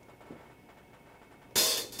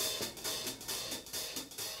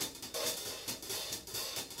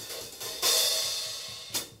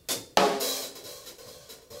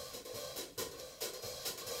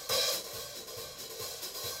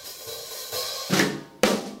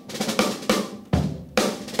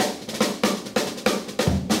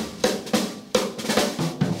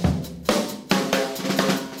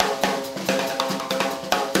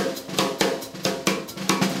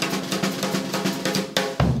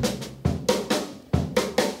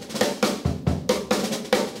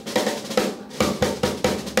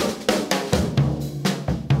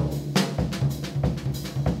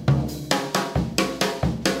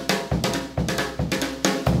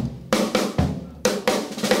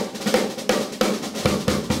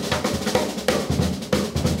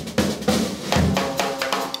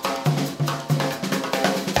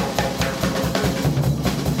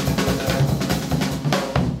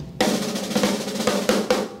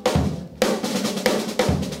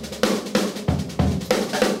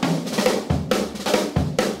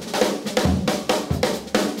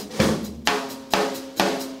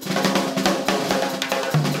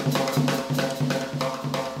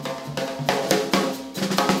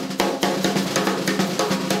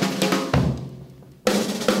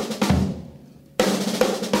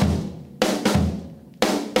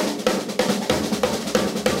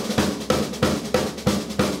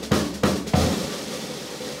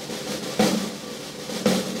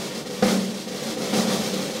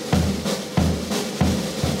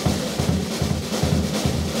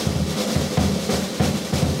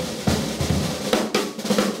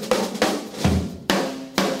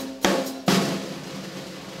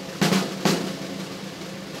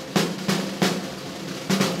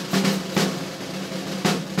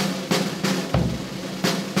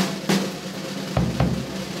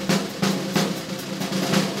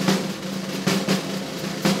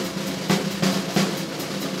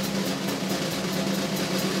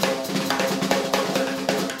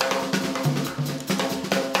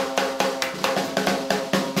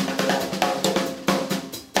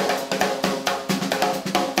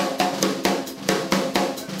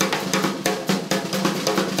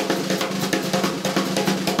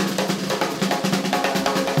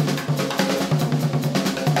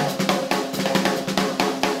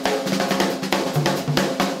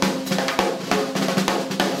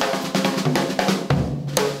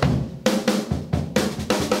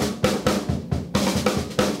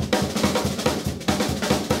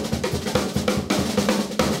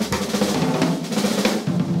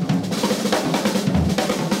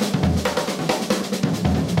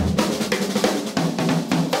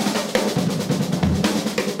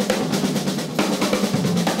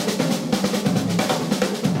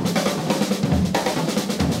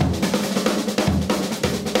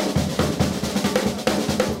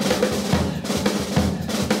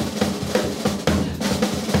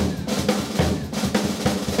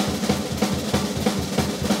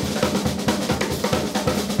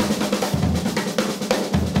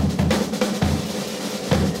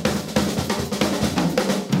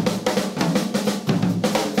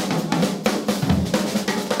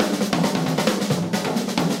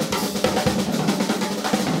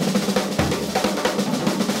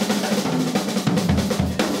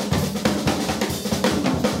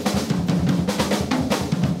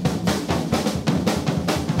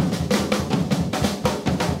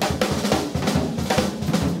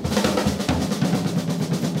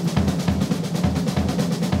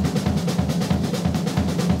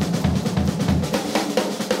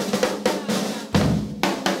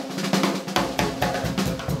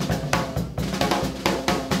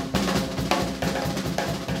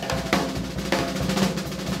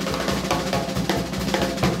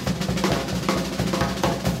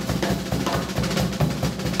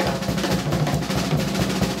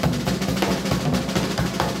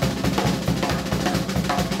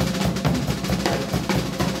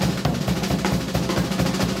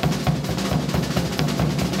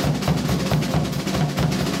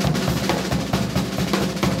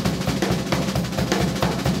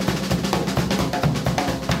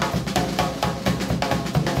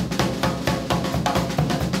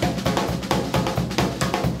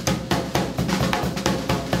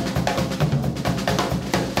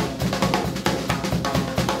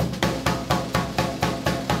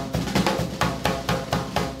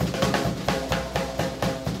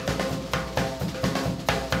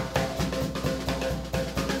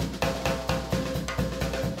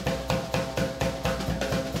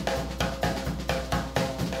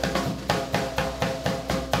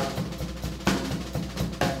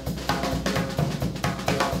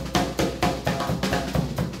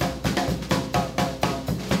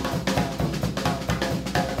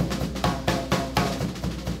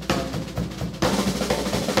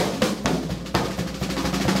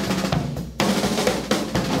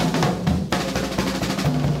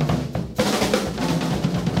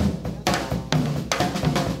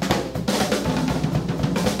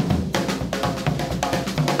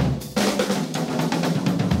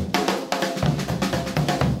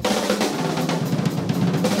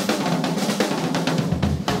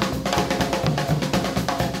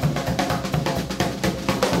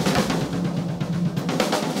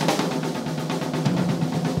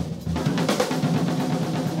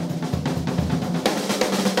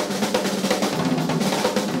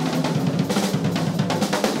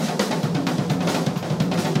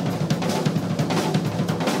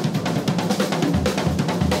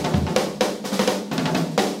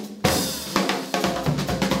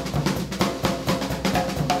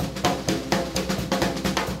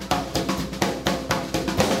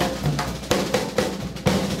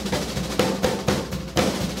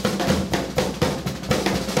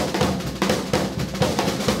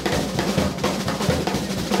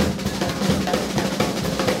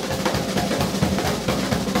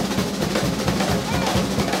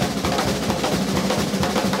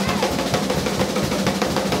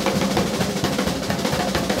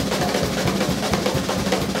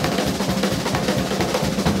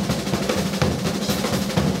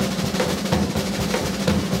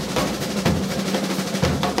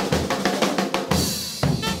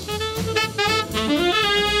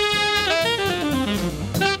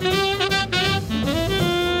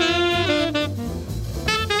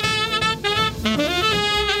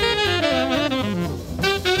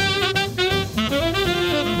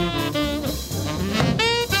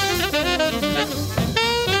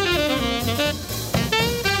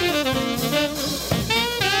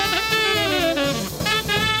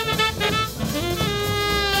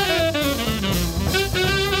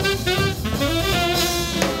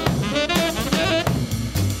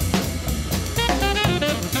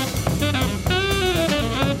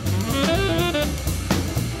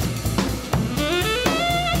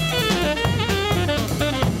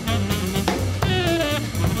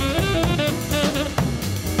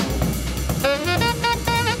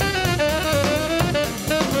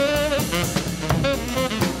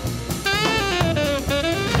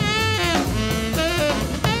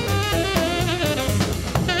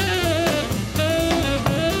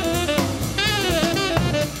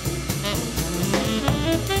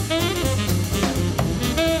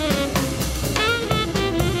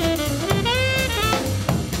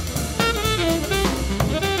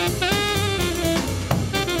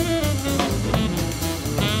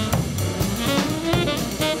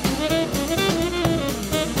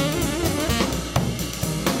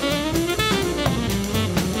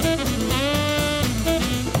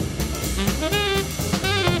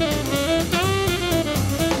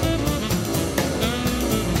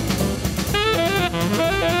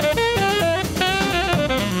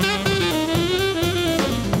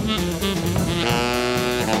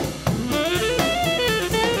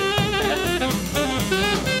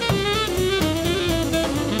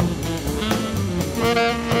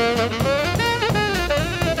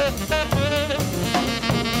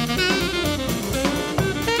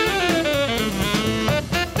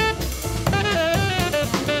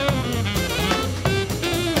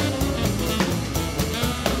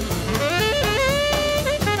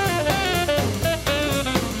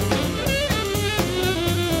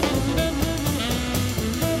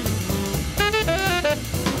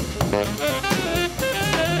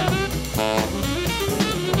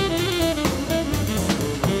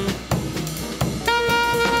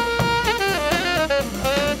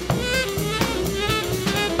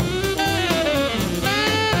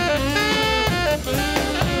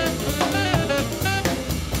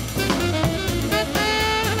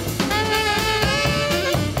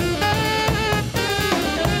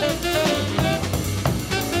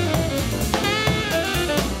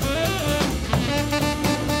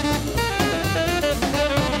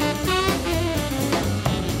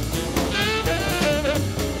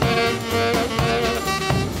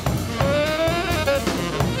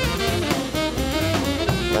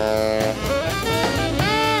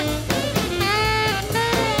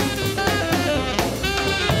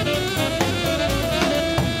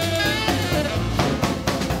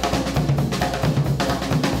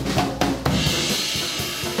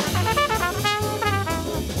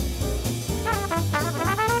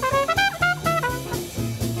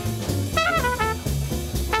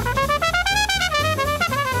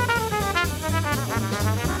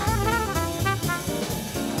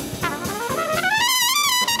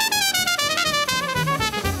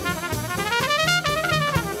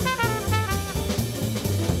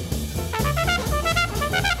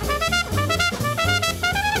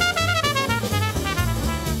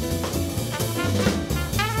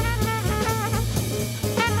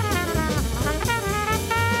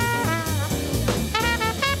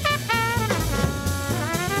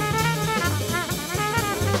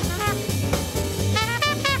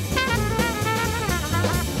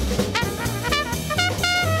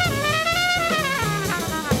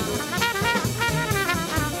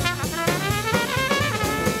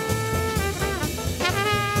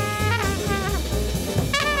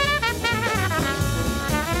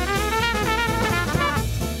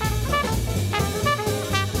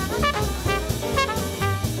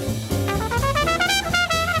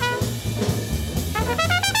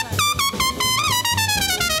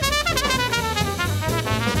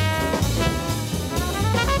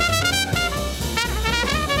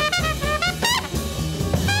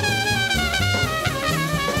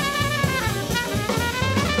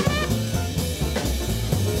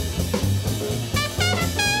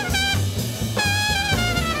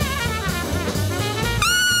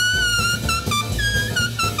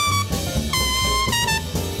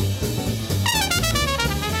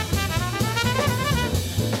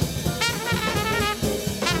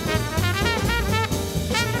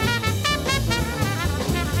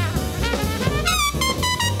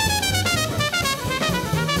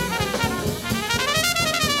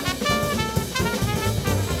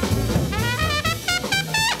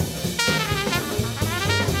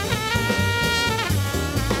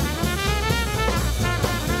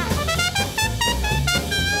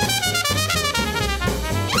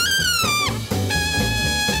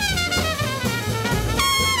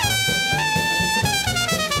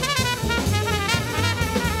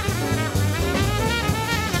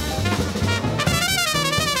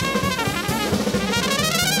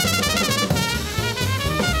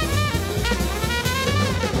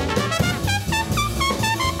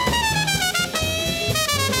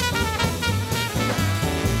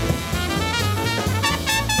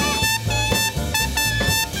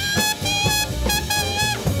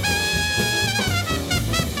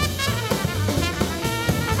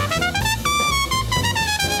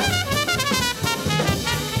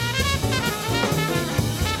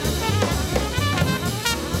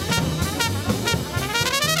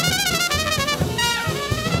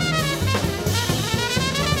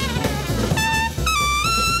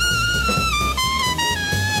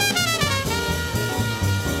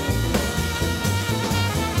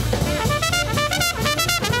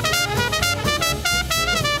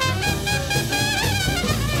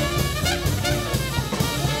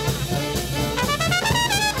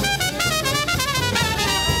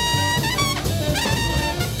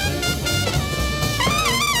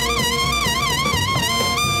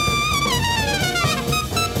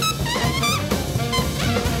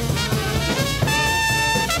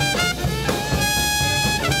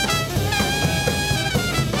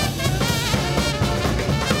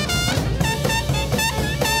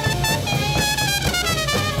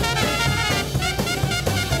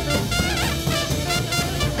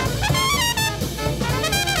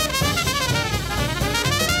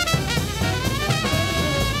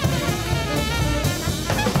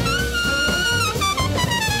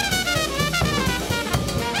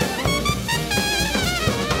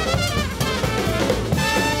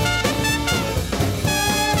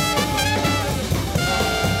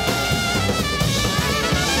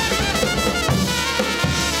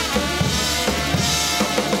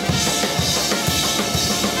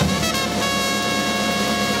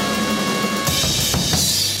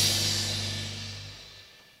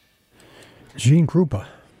 Gene Krupa,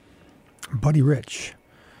 Buddy Rich,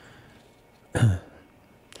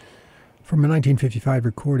 from a 1955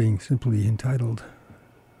 recording simply entitled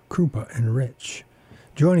Krupa and Rich.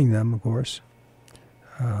 Joining them, of course,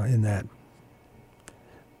 in that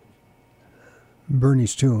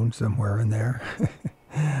Bernie's tune somewhere in there,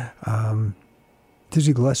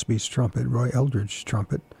 Dizzy Gillespie's trumpet, Roy Eldridge's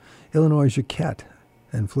trumpet, Illinois Jacquet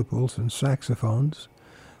and Flip Wilson's saxophones,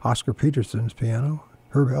 Oscar Peterson's piano,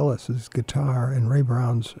 Herb Ellis's guitar, and Ray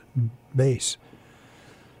Brown's bass.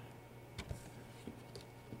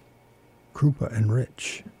 Krupa and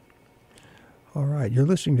Rich. All right, you're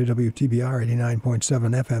listening to WTBR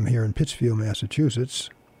 89.7 FM here in Pittsfield, Massachusetts.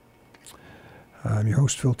 I'm your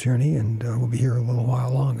host, Phil Tierney, and we'll be here a little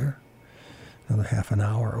while longer, another half an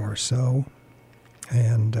hour or so.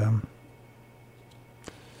 And I'm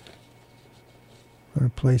going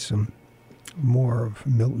to play some more of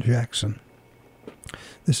Milt Jackson.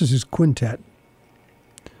 This is his quintet,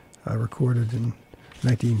 recorded in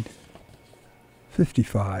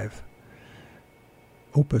 1955.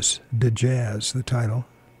 Opus de Jazz, the title.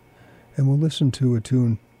 And we'll listen to a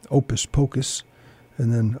tune, Opus Pocus,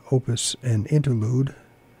 and then Opus and Interlude,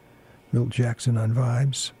 Milt Jackson on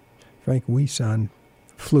vibes, Frank Weiss on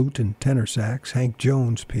flute and tenor sax, Hank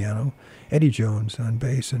Jones piano, Eddie Jones on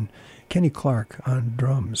bass, and Kenny Clark on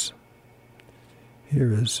drums.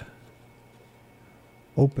 Here is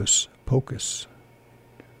Opus Pocus.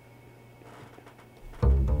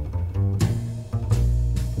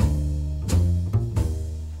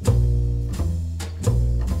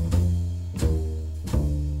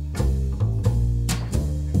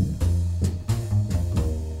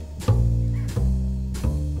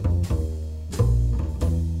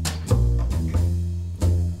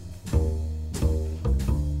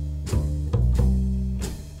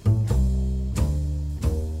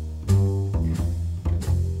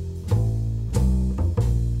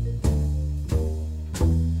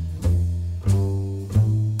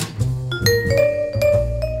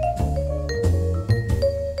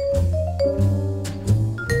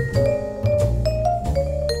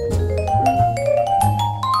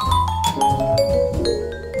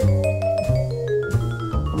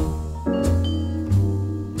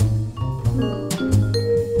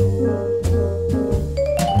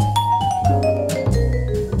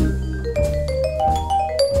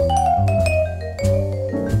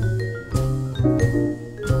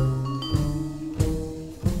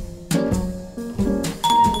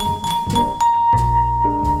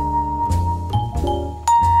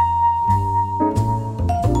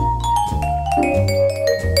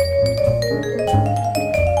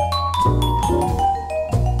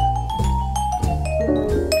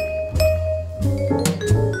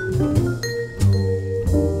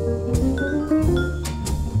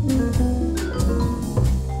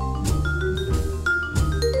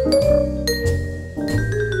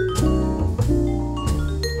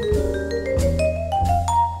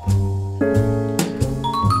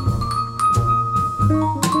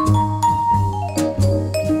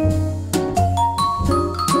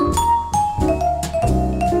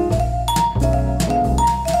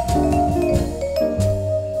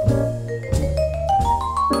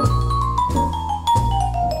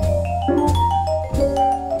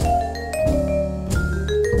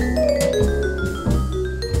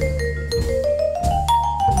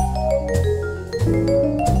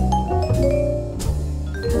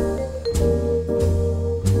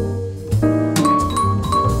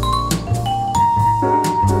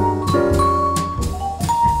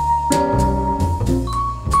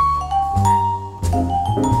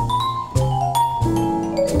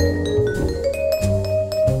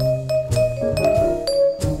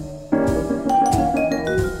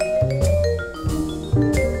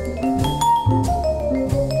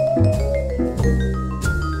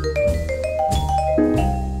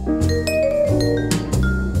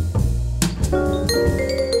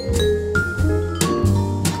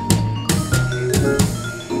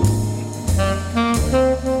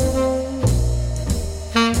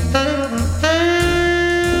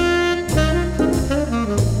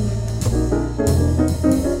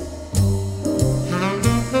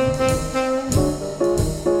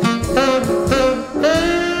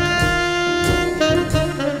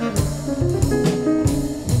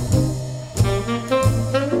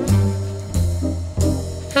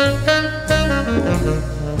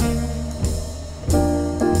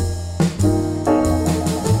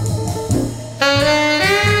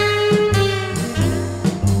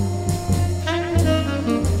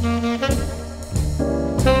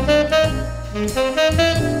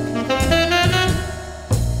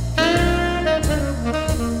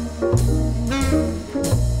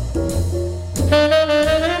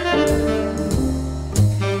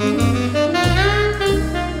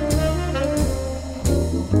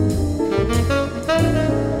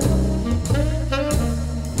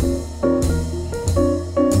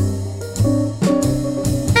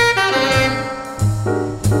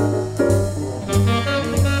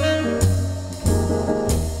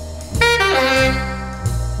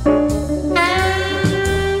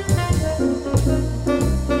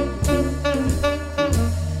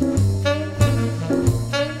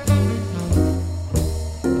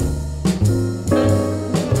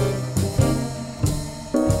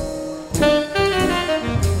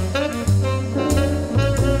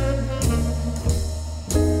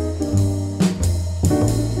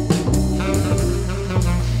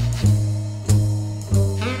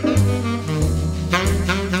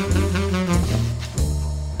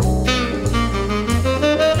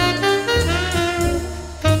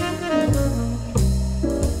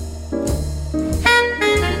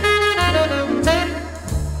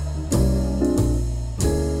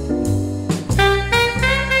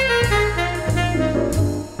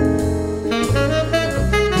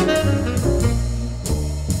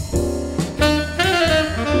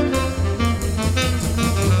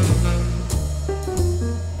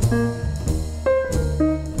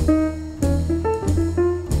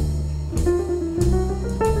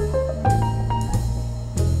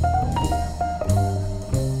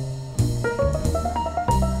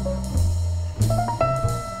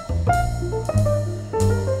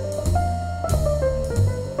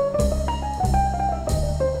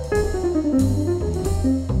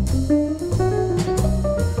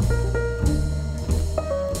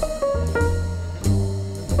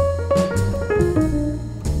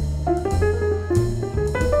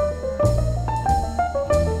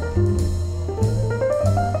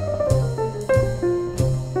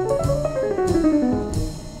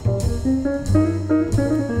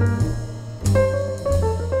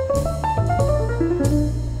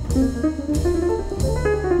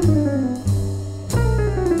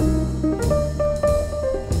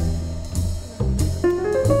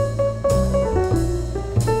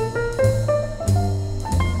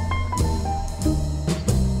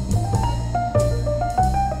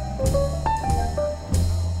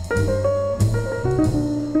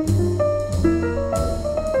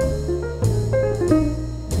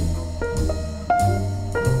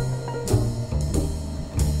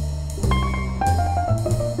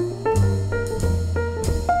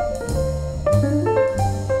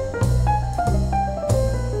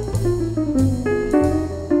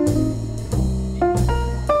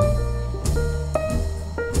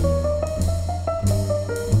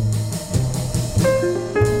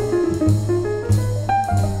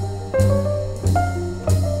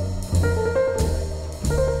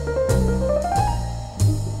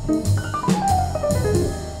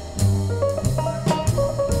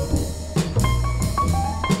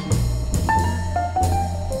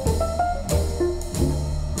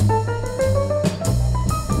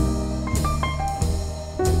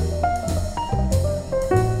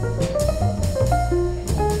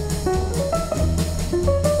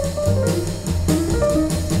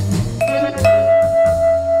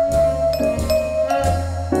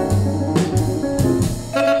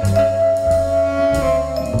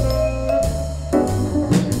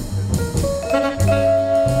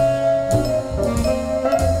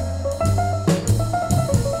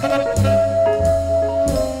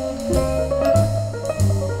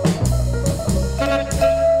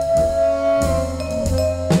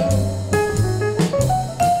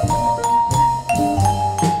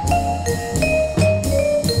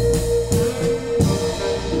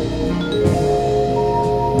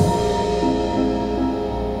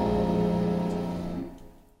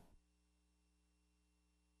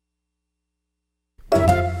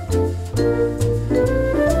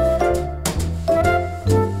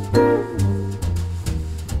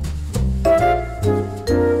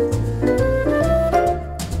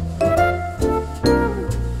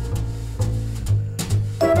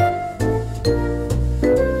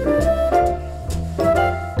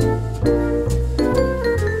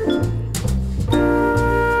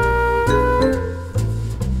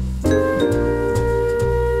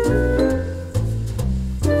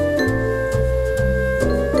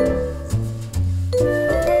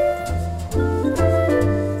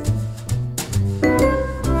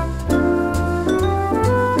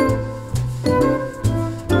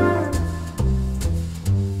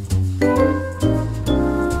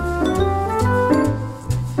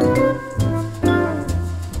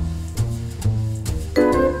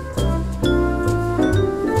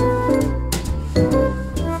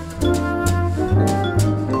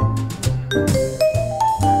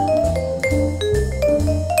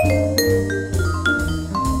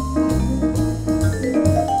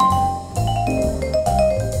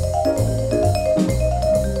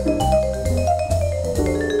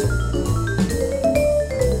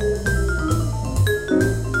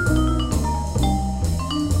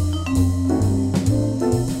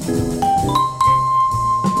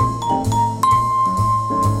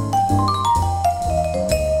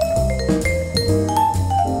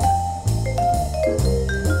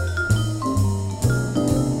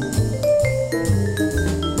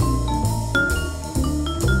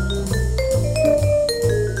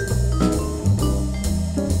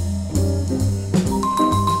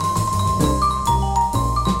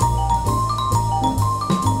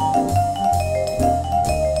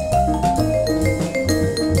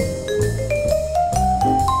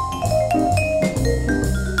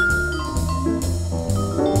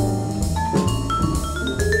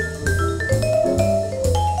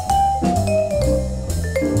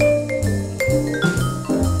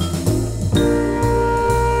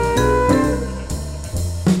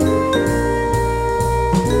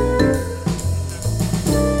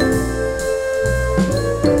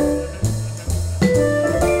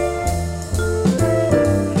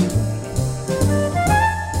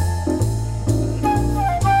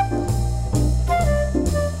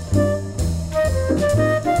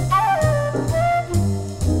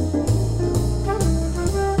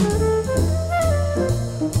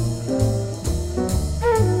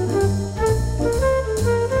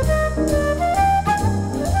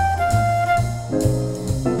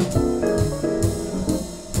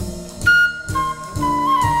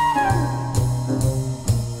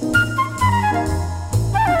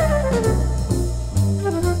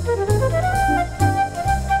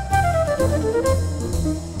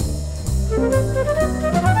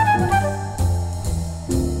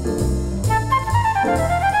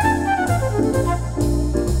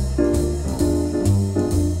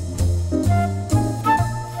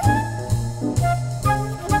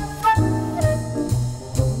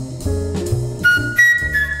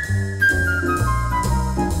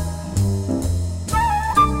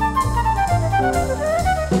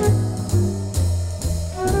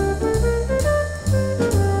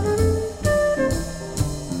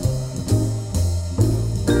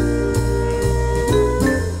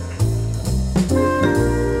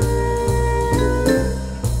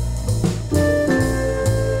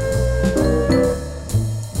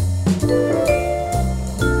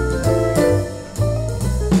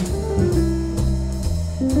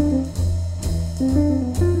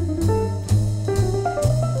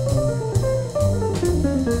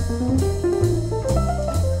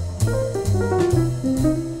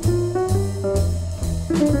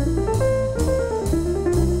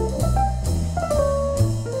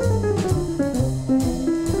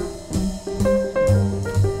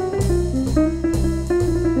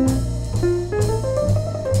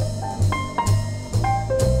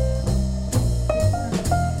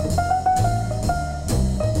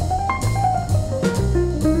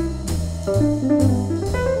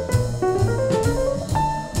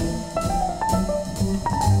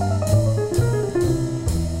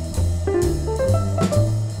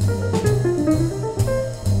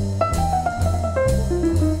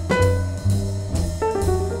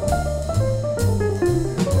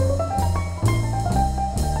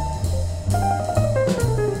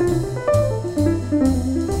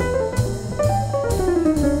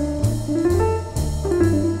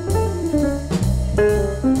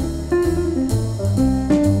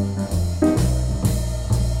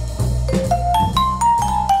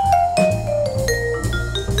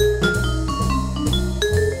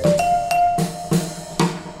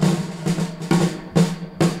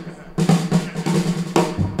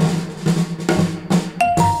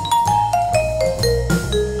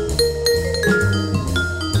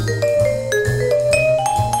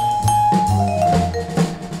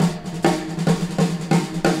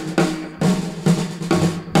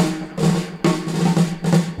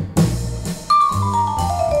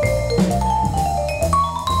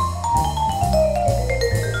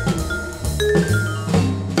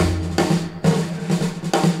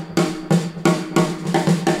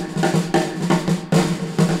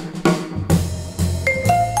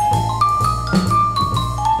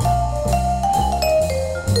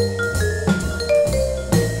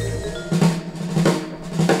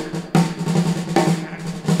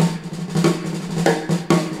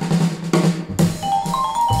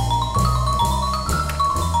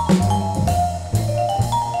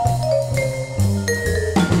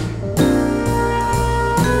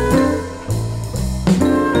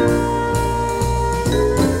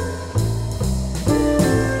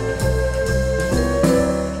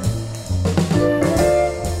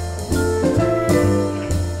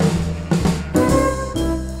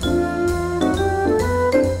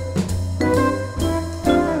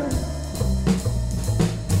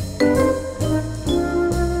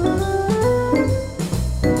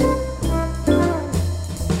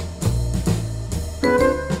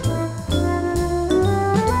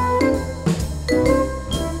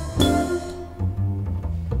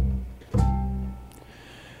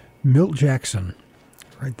 Milt Jackson,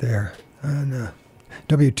 right there. And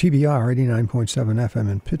WTBR 89.7 FM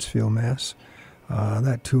in Pittsfield, Mass.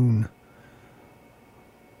 That tune,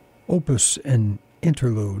 Opus and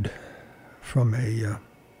Interlude, from a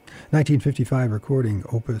 1955 recording,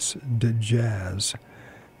 Opus de Jazz.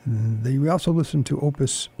 We also listened to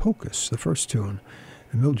Opus Pocus, the first tune.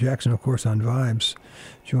 And Milt Jackson, of course, on vibes,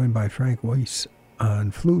 joined by Frank Weiss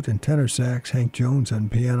on flute and tenor sax, Hank Jones on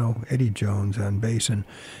piano, Eddie Jones on bass, and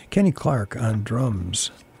Kenny Clark on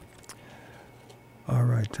drums. All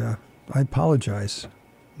right, I apologize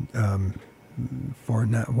for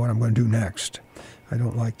what I'm going to do next. I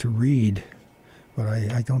don't like to read, but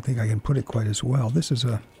I don't think I can put it quite as well. This is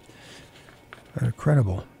an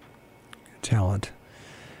incredible talent.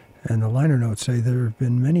 And the liner notes say there have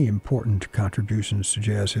been many important contributions to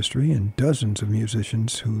jazz history and dozens of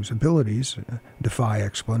musicians whose abilities defy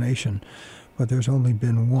explanation. But there's only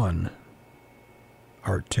been one,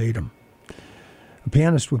 Art Tatum. A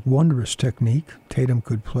pianist with wondrous technique, Tatum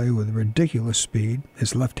could play with ridiculous speed.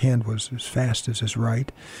 His left hand was as fast as his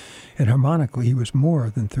right, and harmonically he was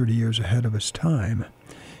more than 30 years ahead of his time.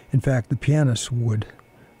 In fact, the pianists would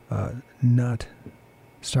not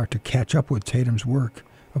start to catch up with Tatum's work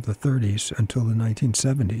of the 30s until the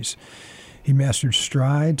 1970s. He mastered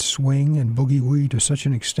stride, swing, and boogie-wee to such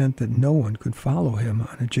an extent that no one could follow him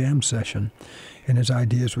on a jam session, and his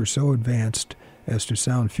ideas were so advanced as to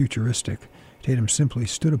sound futuristic. Tatum simply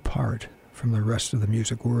stood apart from the rest of the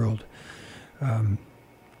music world.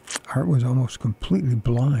 Art was almost completely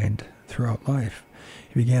blind throughout life.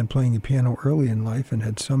 He began playing the piano early in life and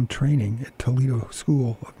had some training at Toledo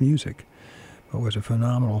School of Music, but was a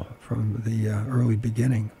phenomenal from the early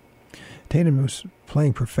beginning. Tatum was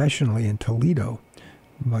playing professionally in Toledo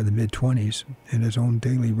by the mid-20s in his own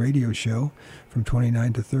daily radio show from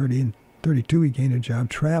 29 to 30. And 32, he gained a job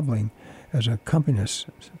traveling as an accompanist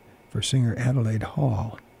for singer Adelaide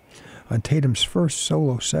Hall. On Tatum's first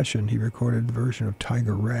solo session, he recorded a version of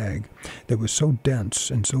Tiger Rag that was so dense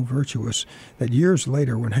and so virtuous that years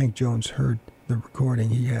later, when Hank Jones heard the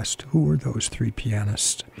recording, he asked, who were those three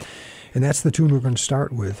pianists? And that's the tune we're going to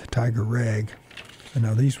start with, Tiger Rag. And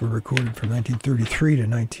now these were recorded from 1933 to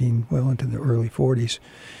into the early 40s,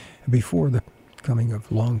 before the coming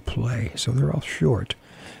of long play. So they're all short.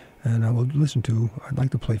 And I will I'd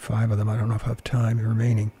like to play 5 of them. I don't know if I have time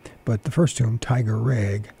remaining. But the first tune, Tiger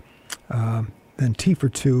Rag. Then T for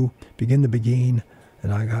 2, Begin the Beguine,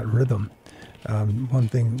 and I Got Rhythm. One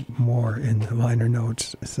thing more in the liner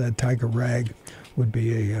notes said Tiger Rag would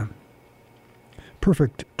be a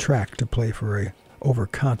perfect track to play for a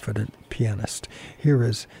overconfident pianist. Here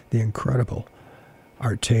is the incredible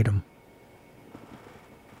Art Tatum.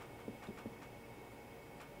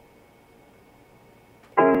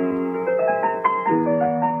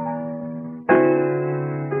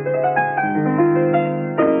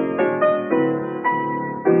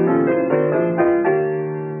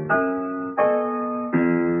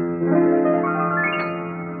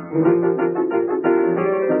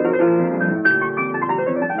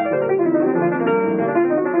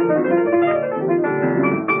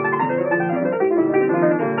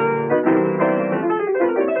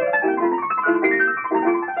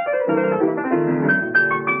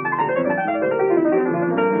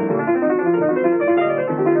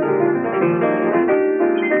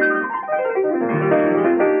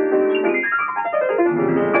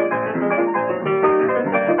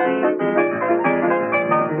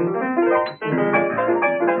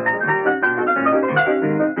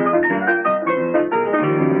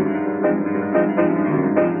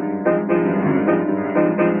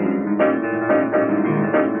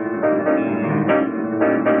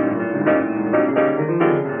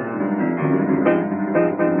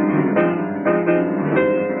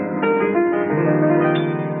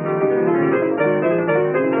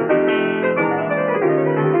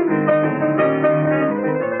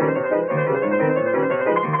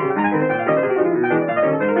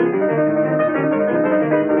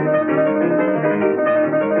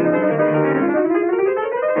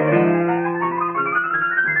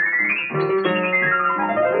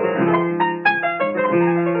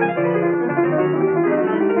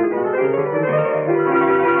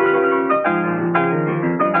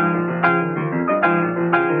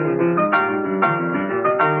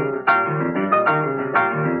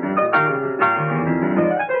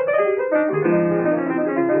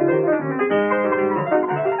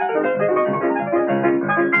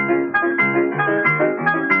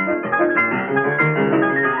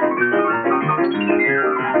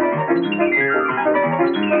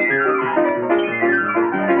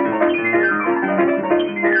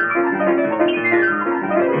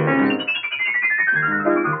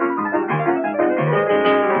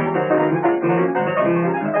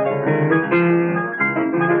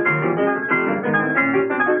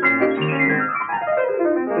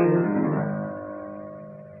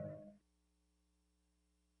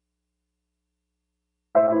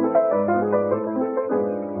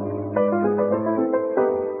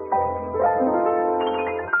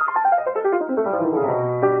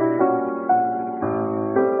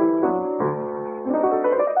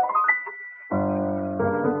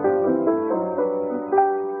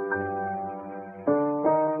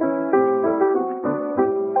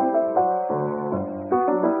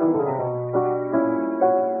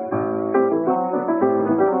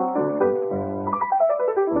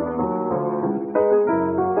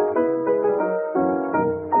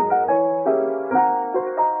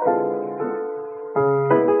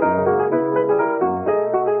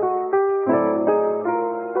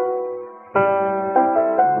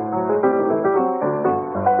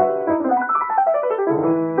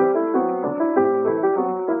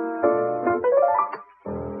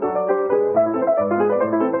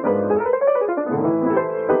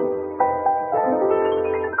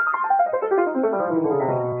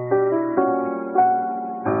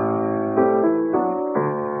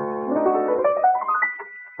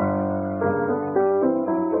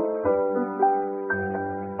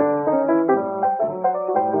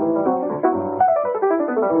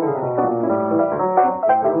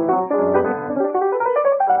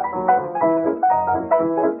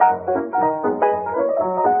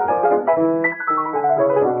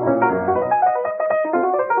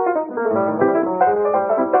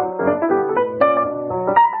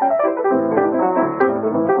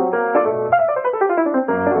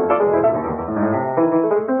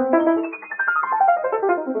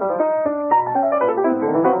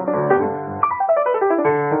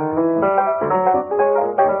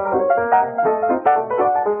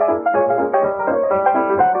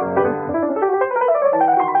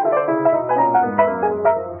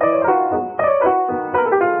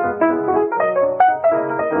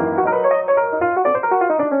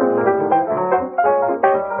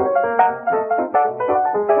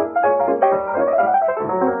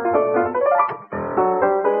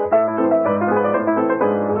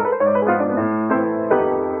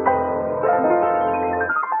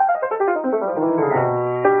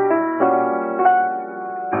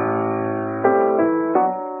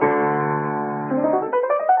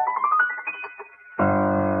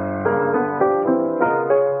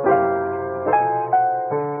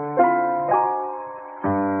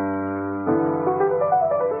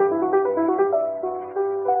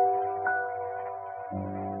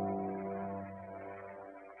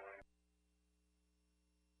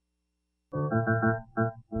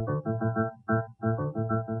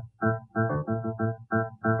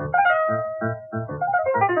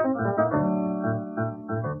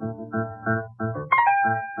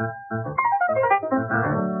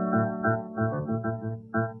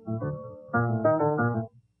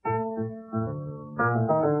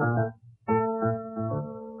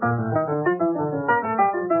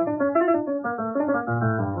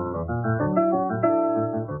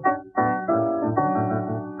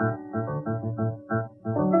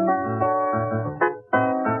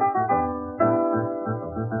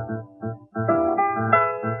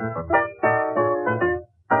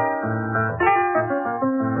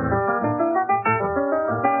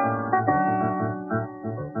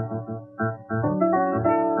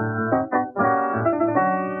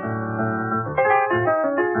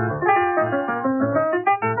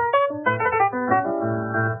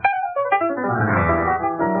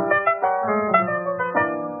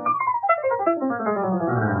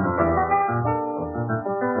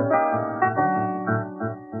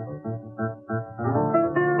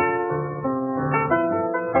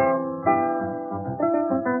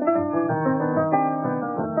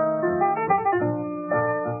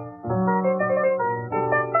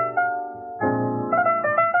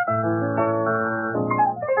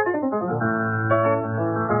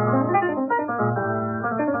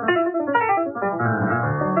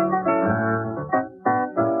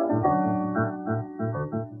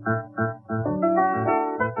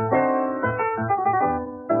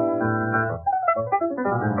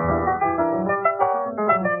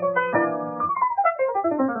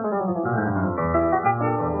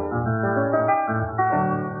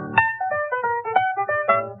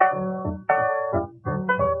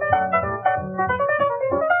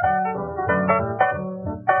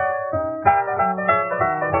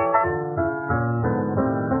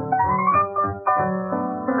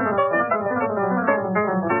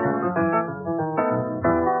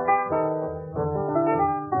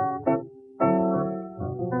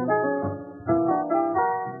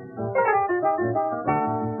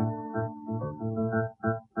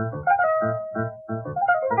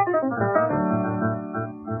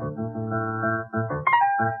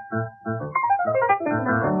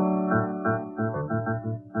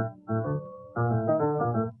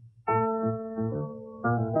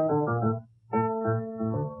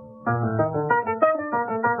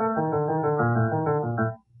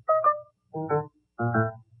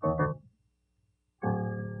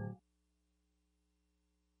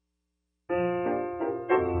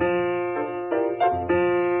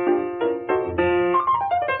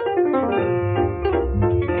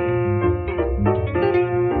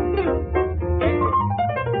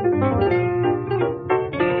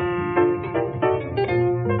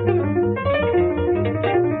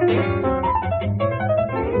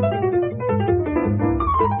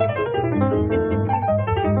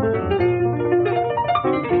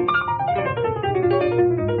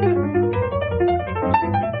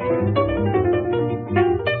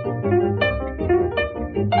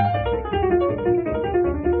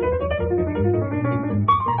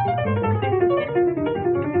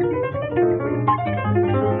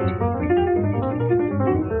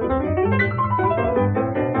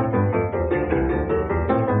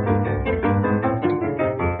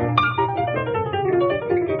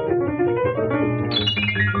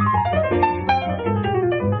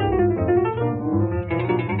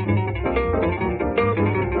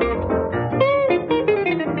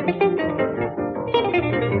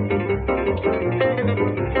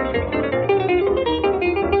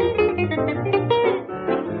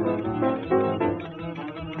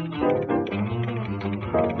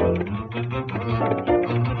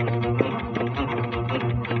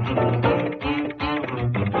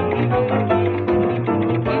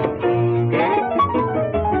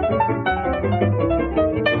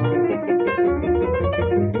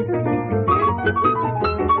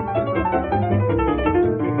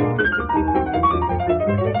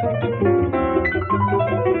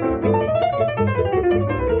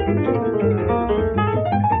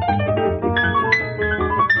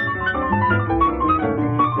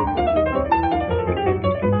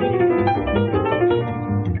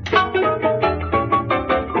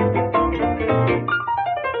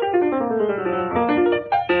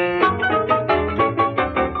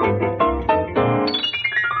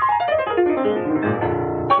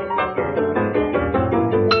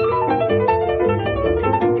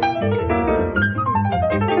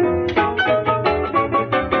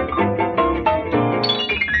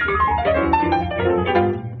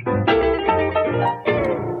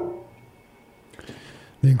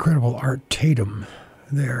 Art Tatum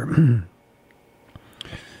there.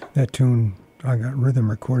 That tune, I got rhythm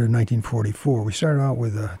recorded in 1944. We started out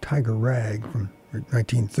with Tiger Rag from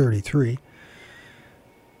 1933.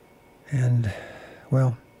 And,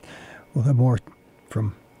 well, we'll have more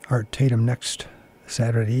from Art Tatum next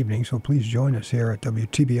Saturday evening, so please join us here at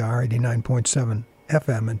WTBR 89.7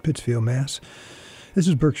 FM in Pittsfield, Mass. This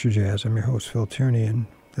is Berkshire Jazz. I'm your host, Phil Tierney, and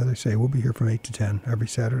as I say, we'll be here from 8 to 10 every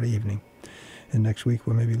Saturday evening. And next week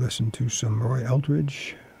we'll maybe listen to some Roy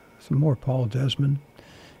Eldridge, some more Paul Desmond,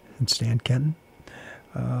 and Stan Kenton.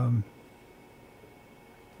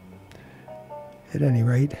 At any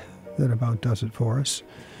rate, that about does it for us.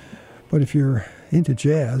 But if you're into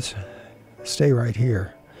jazz, stay right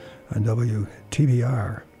here on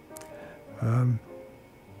WTBR.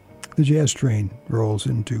 The Jazz Train rolls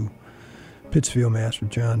into Pittsfield, Mass. With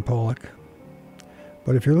John Pollock.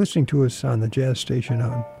 But if you're listening to us on the jazz station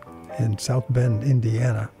out in South Bend,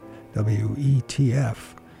 Indiana, WETF,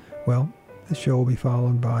 well, the show will be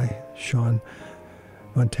followed by Sean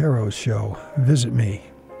Montero's show, Visit Me.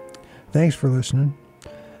 Thanks for listening.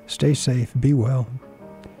 Stay safe, be well,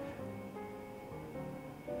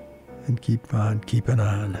 and keep on keeping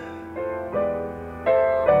on.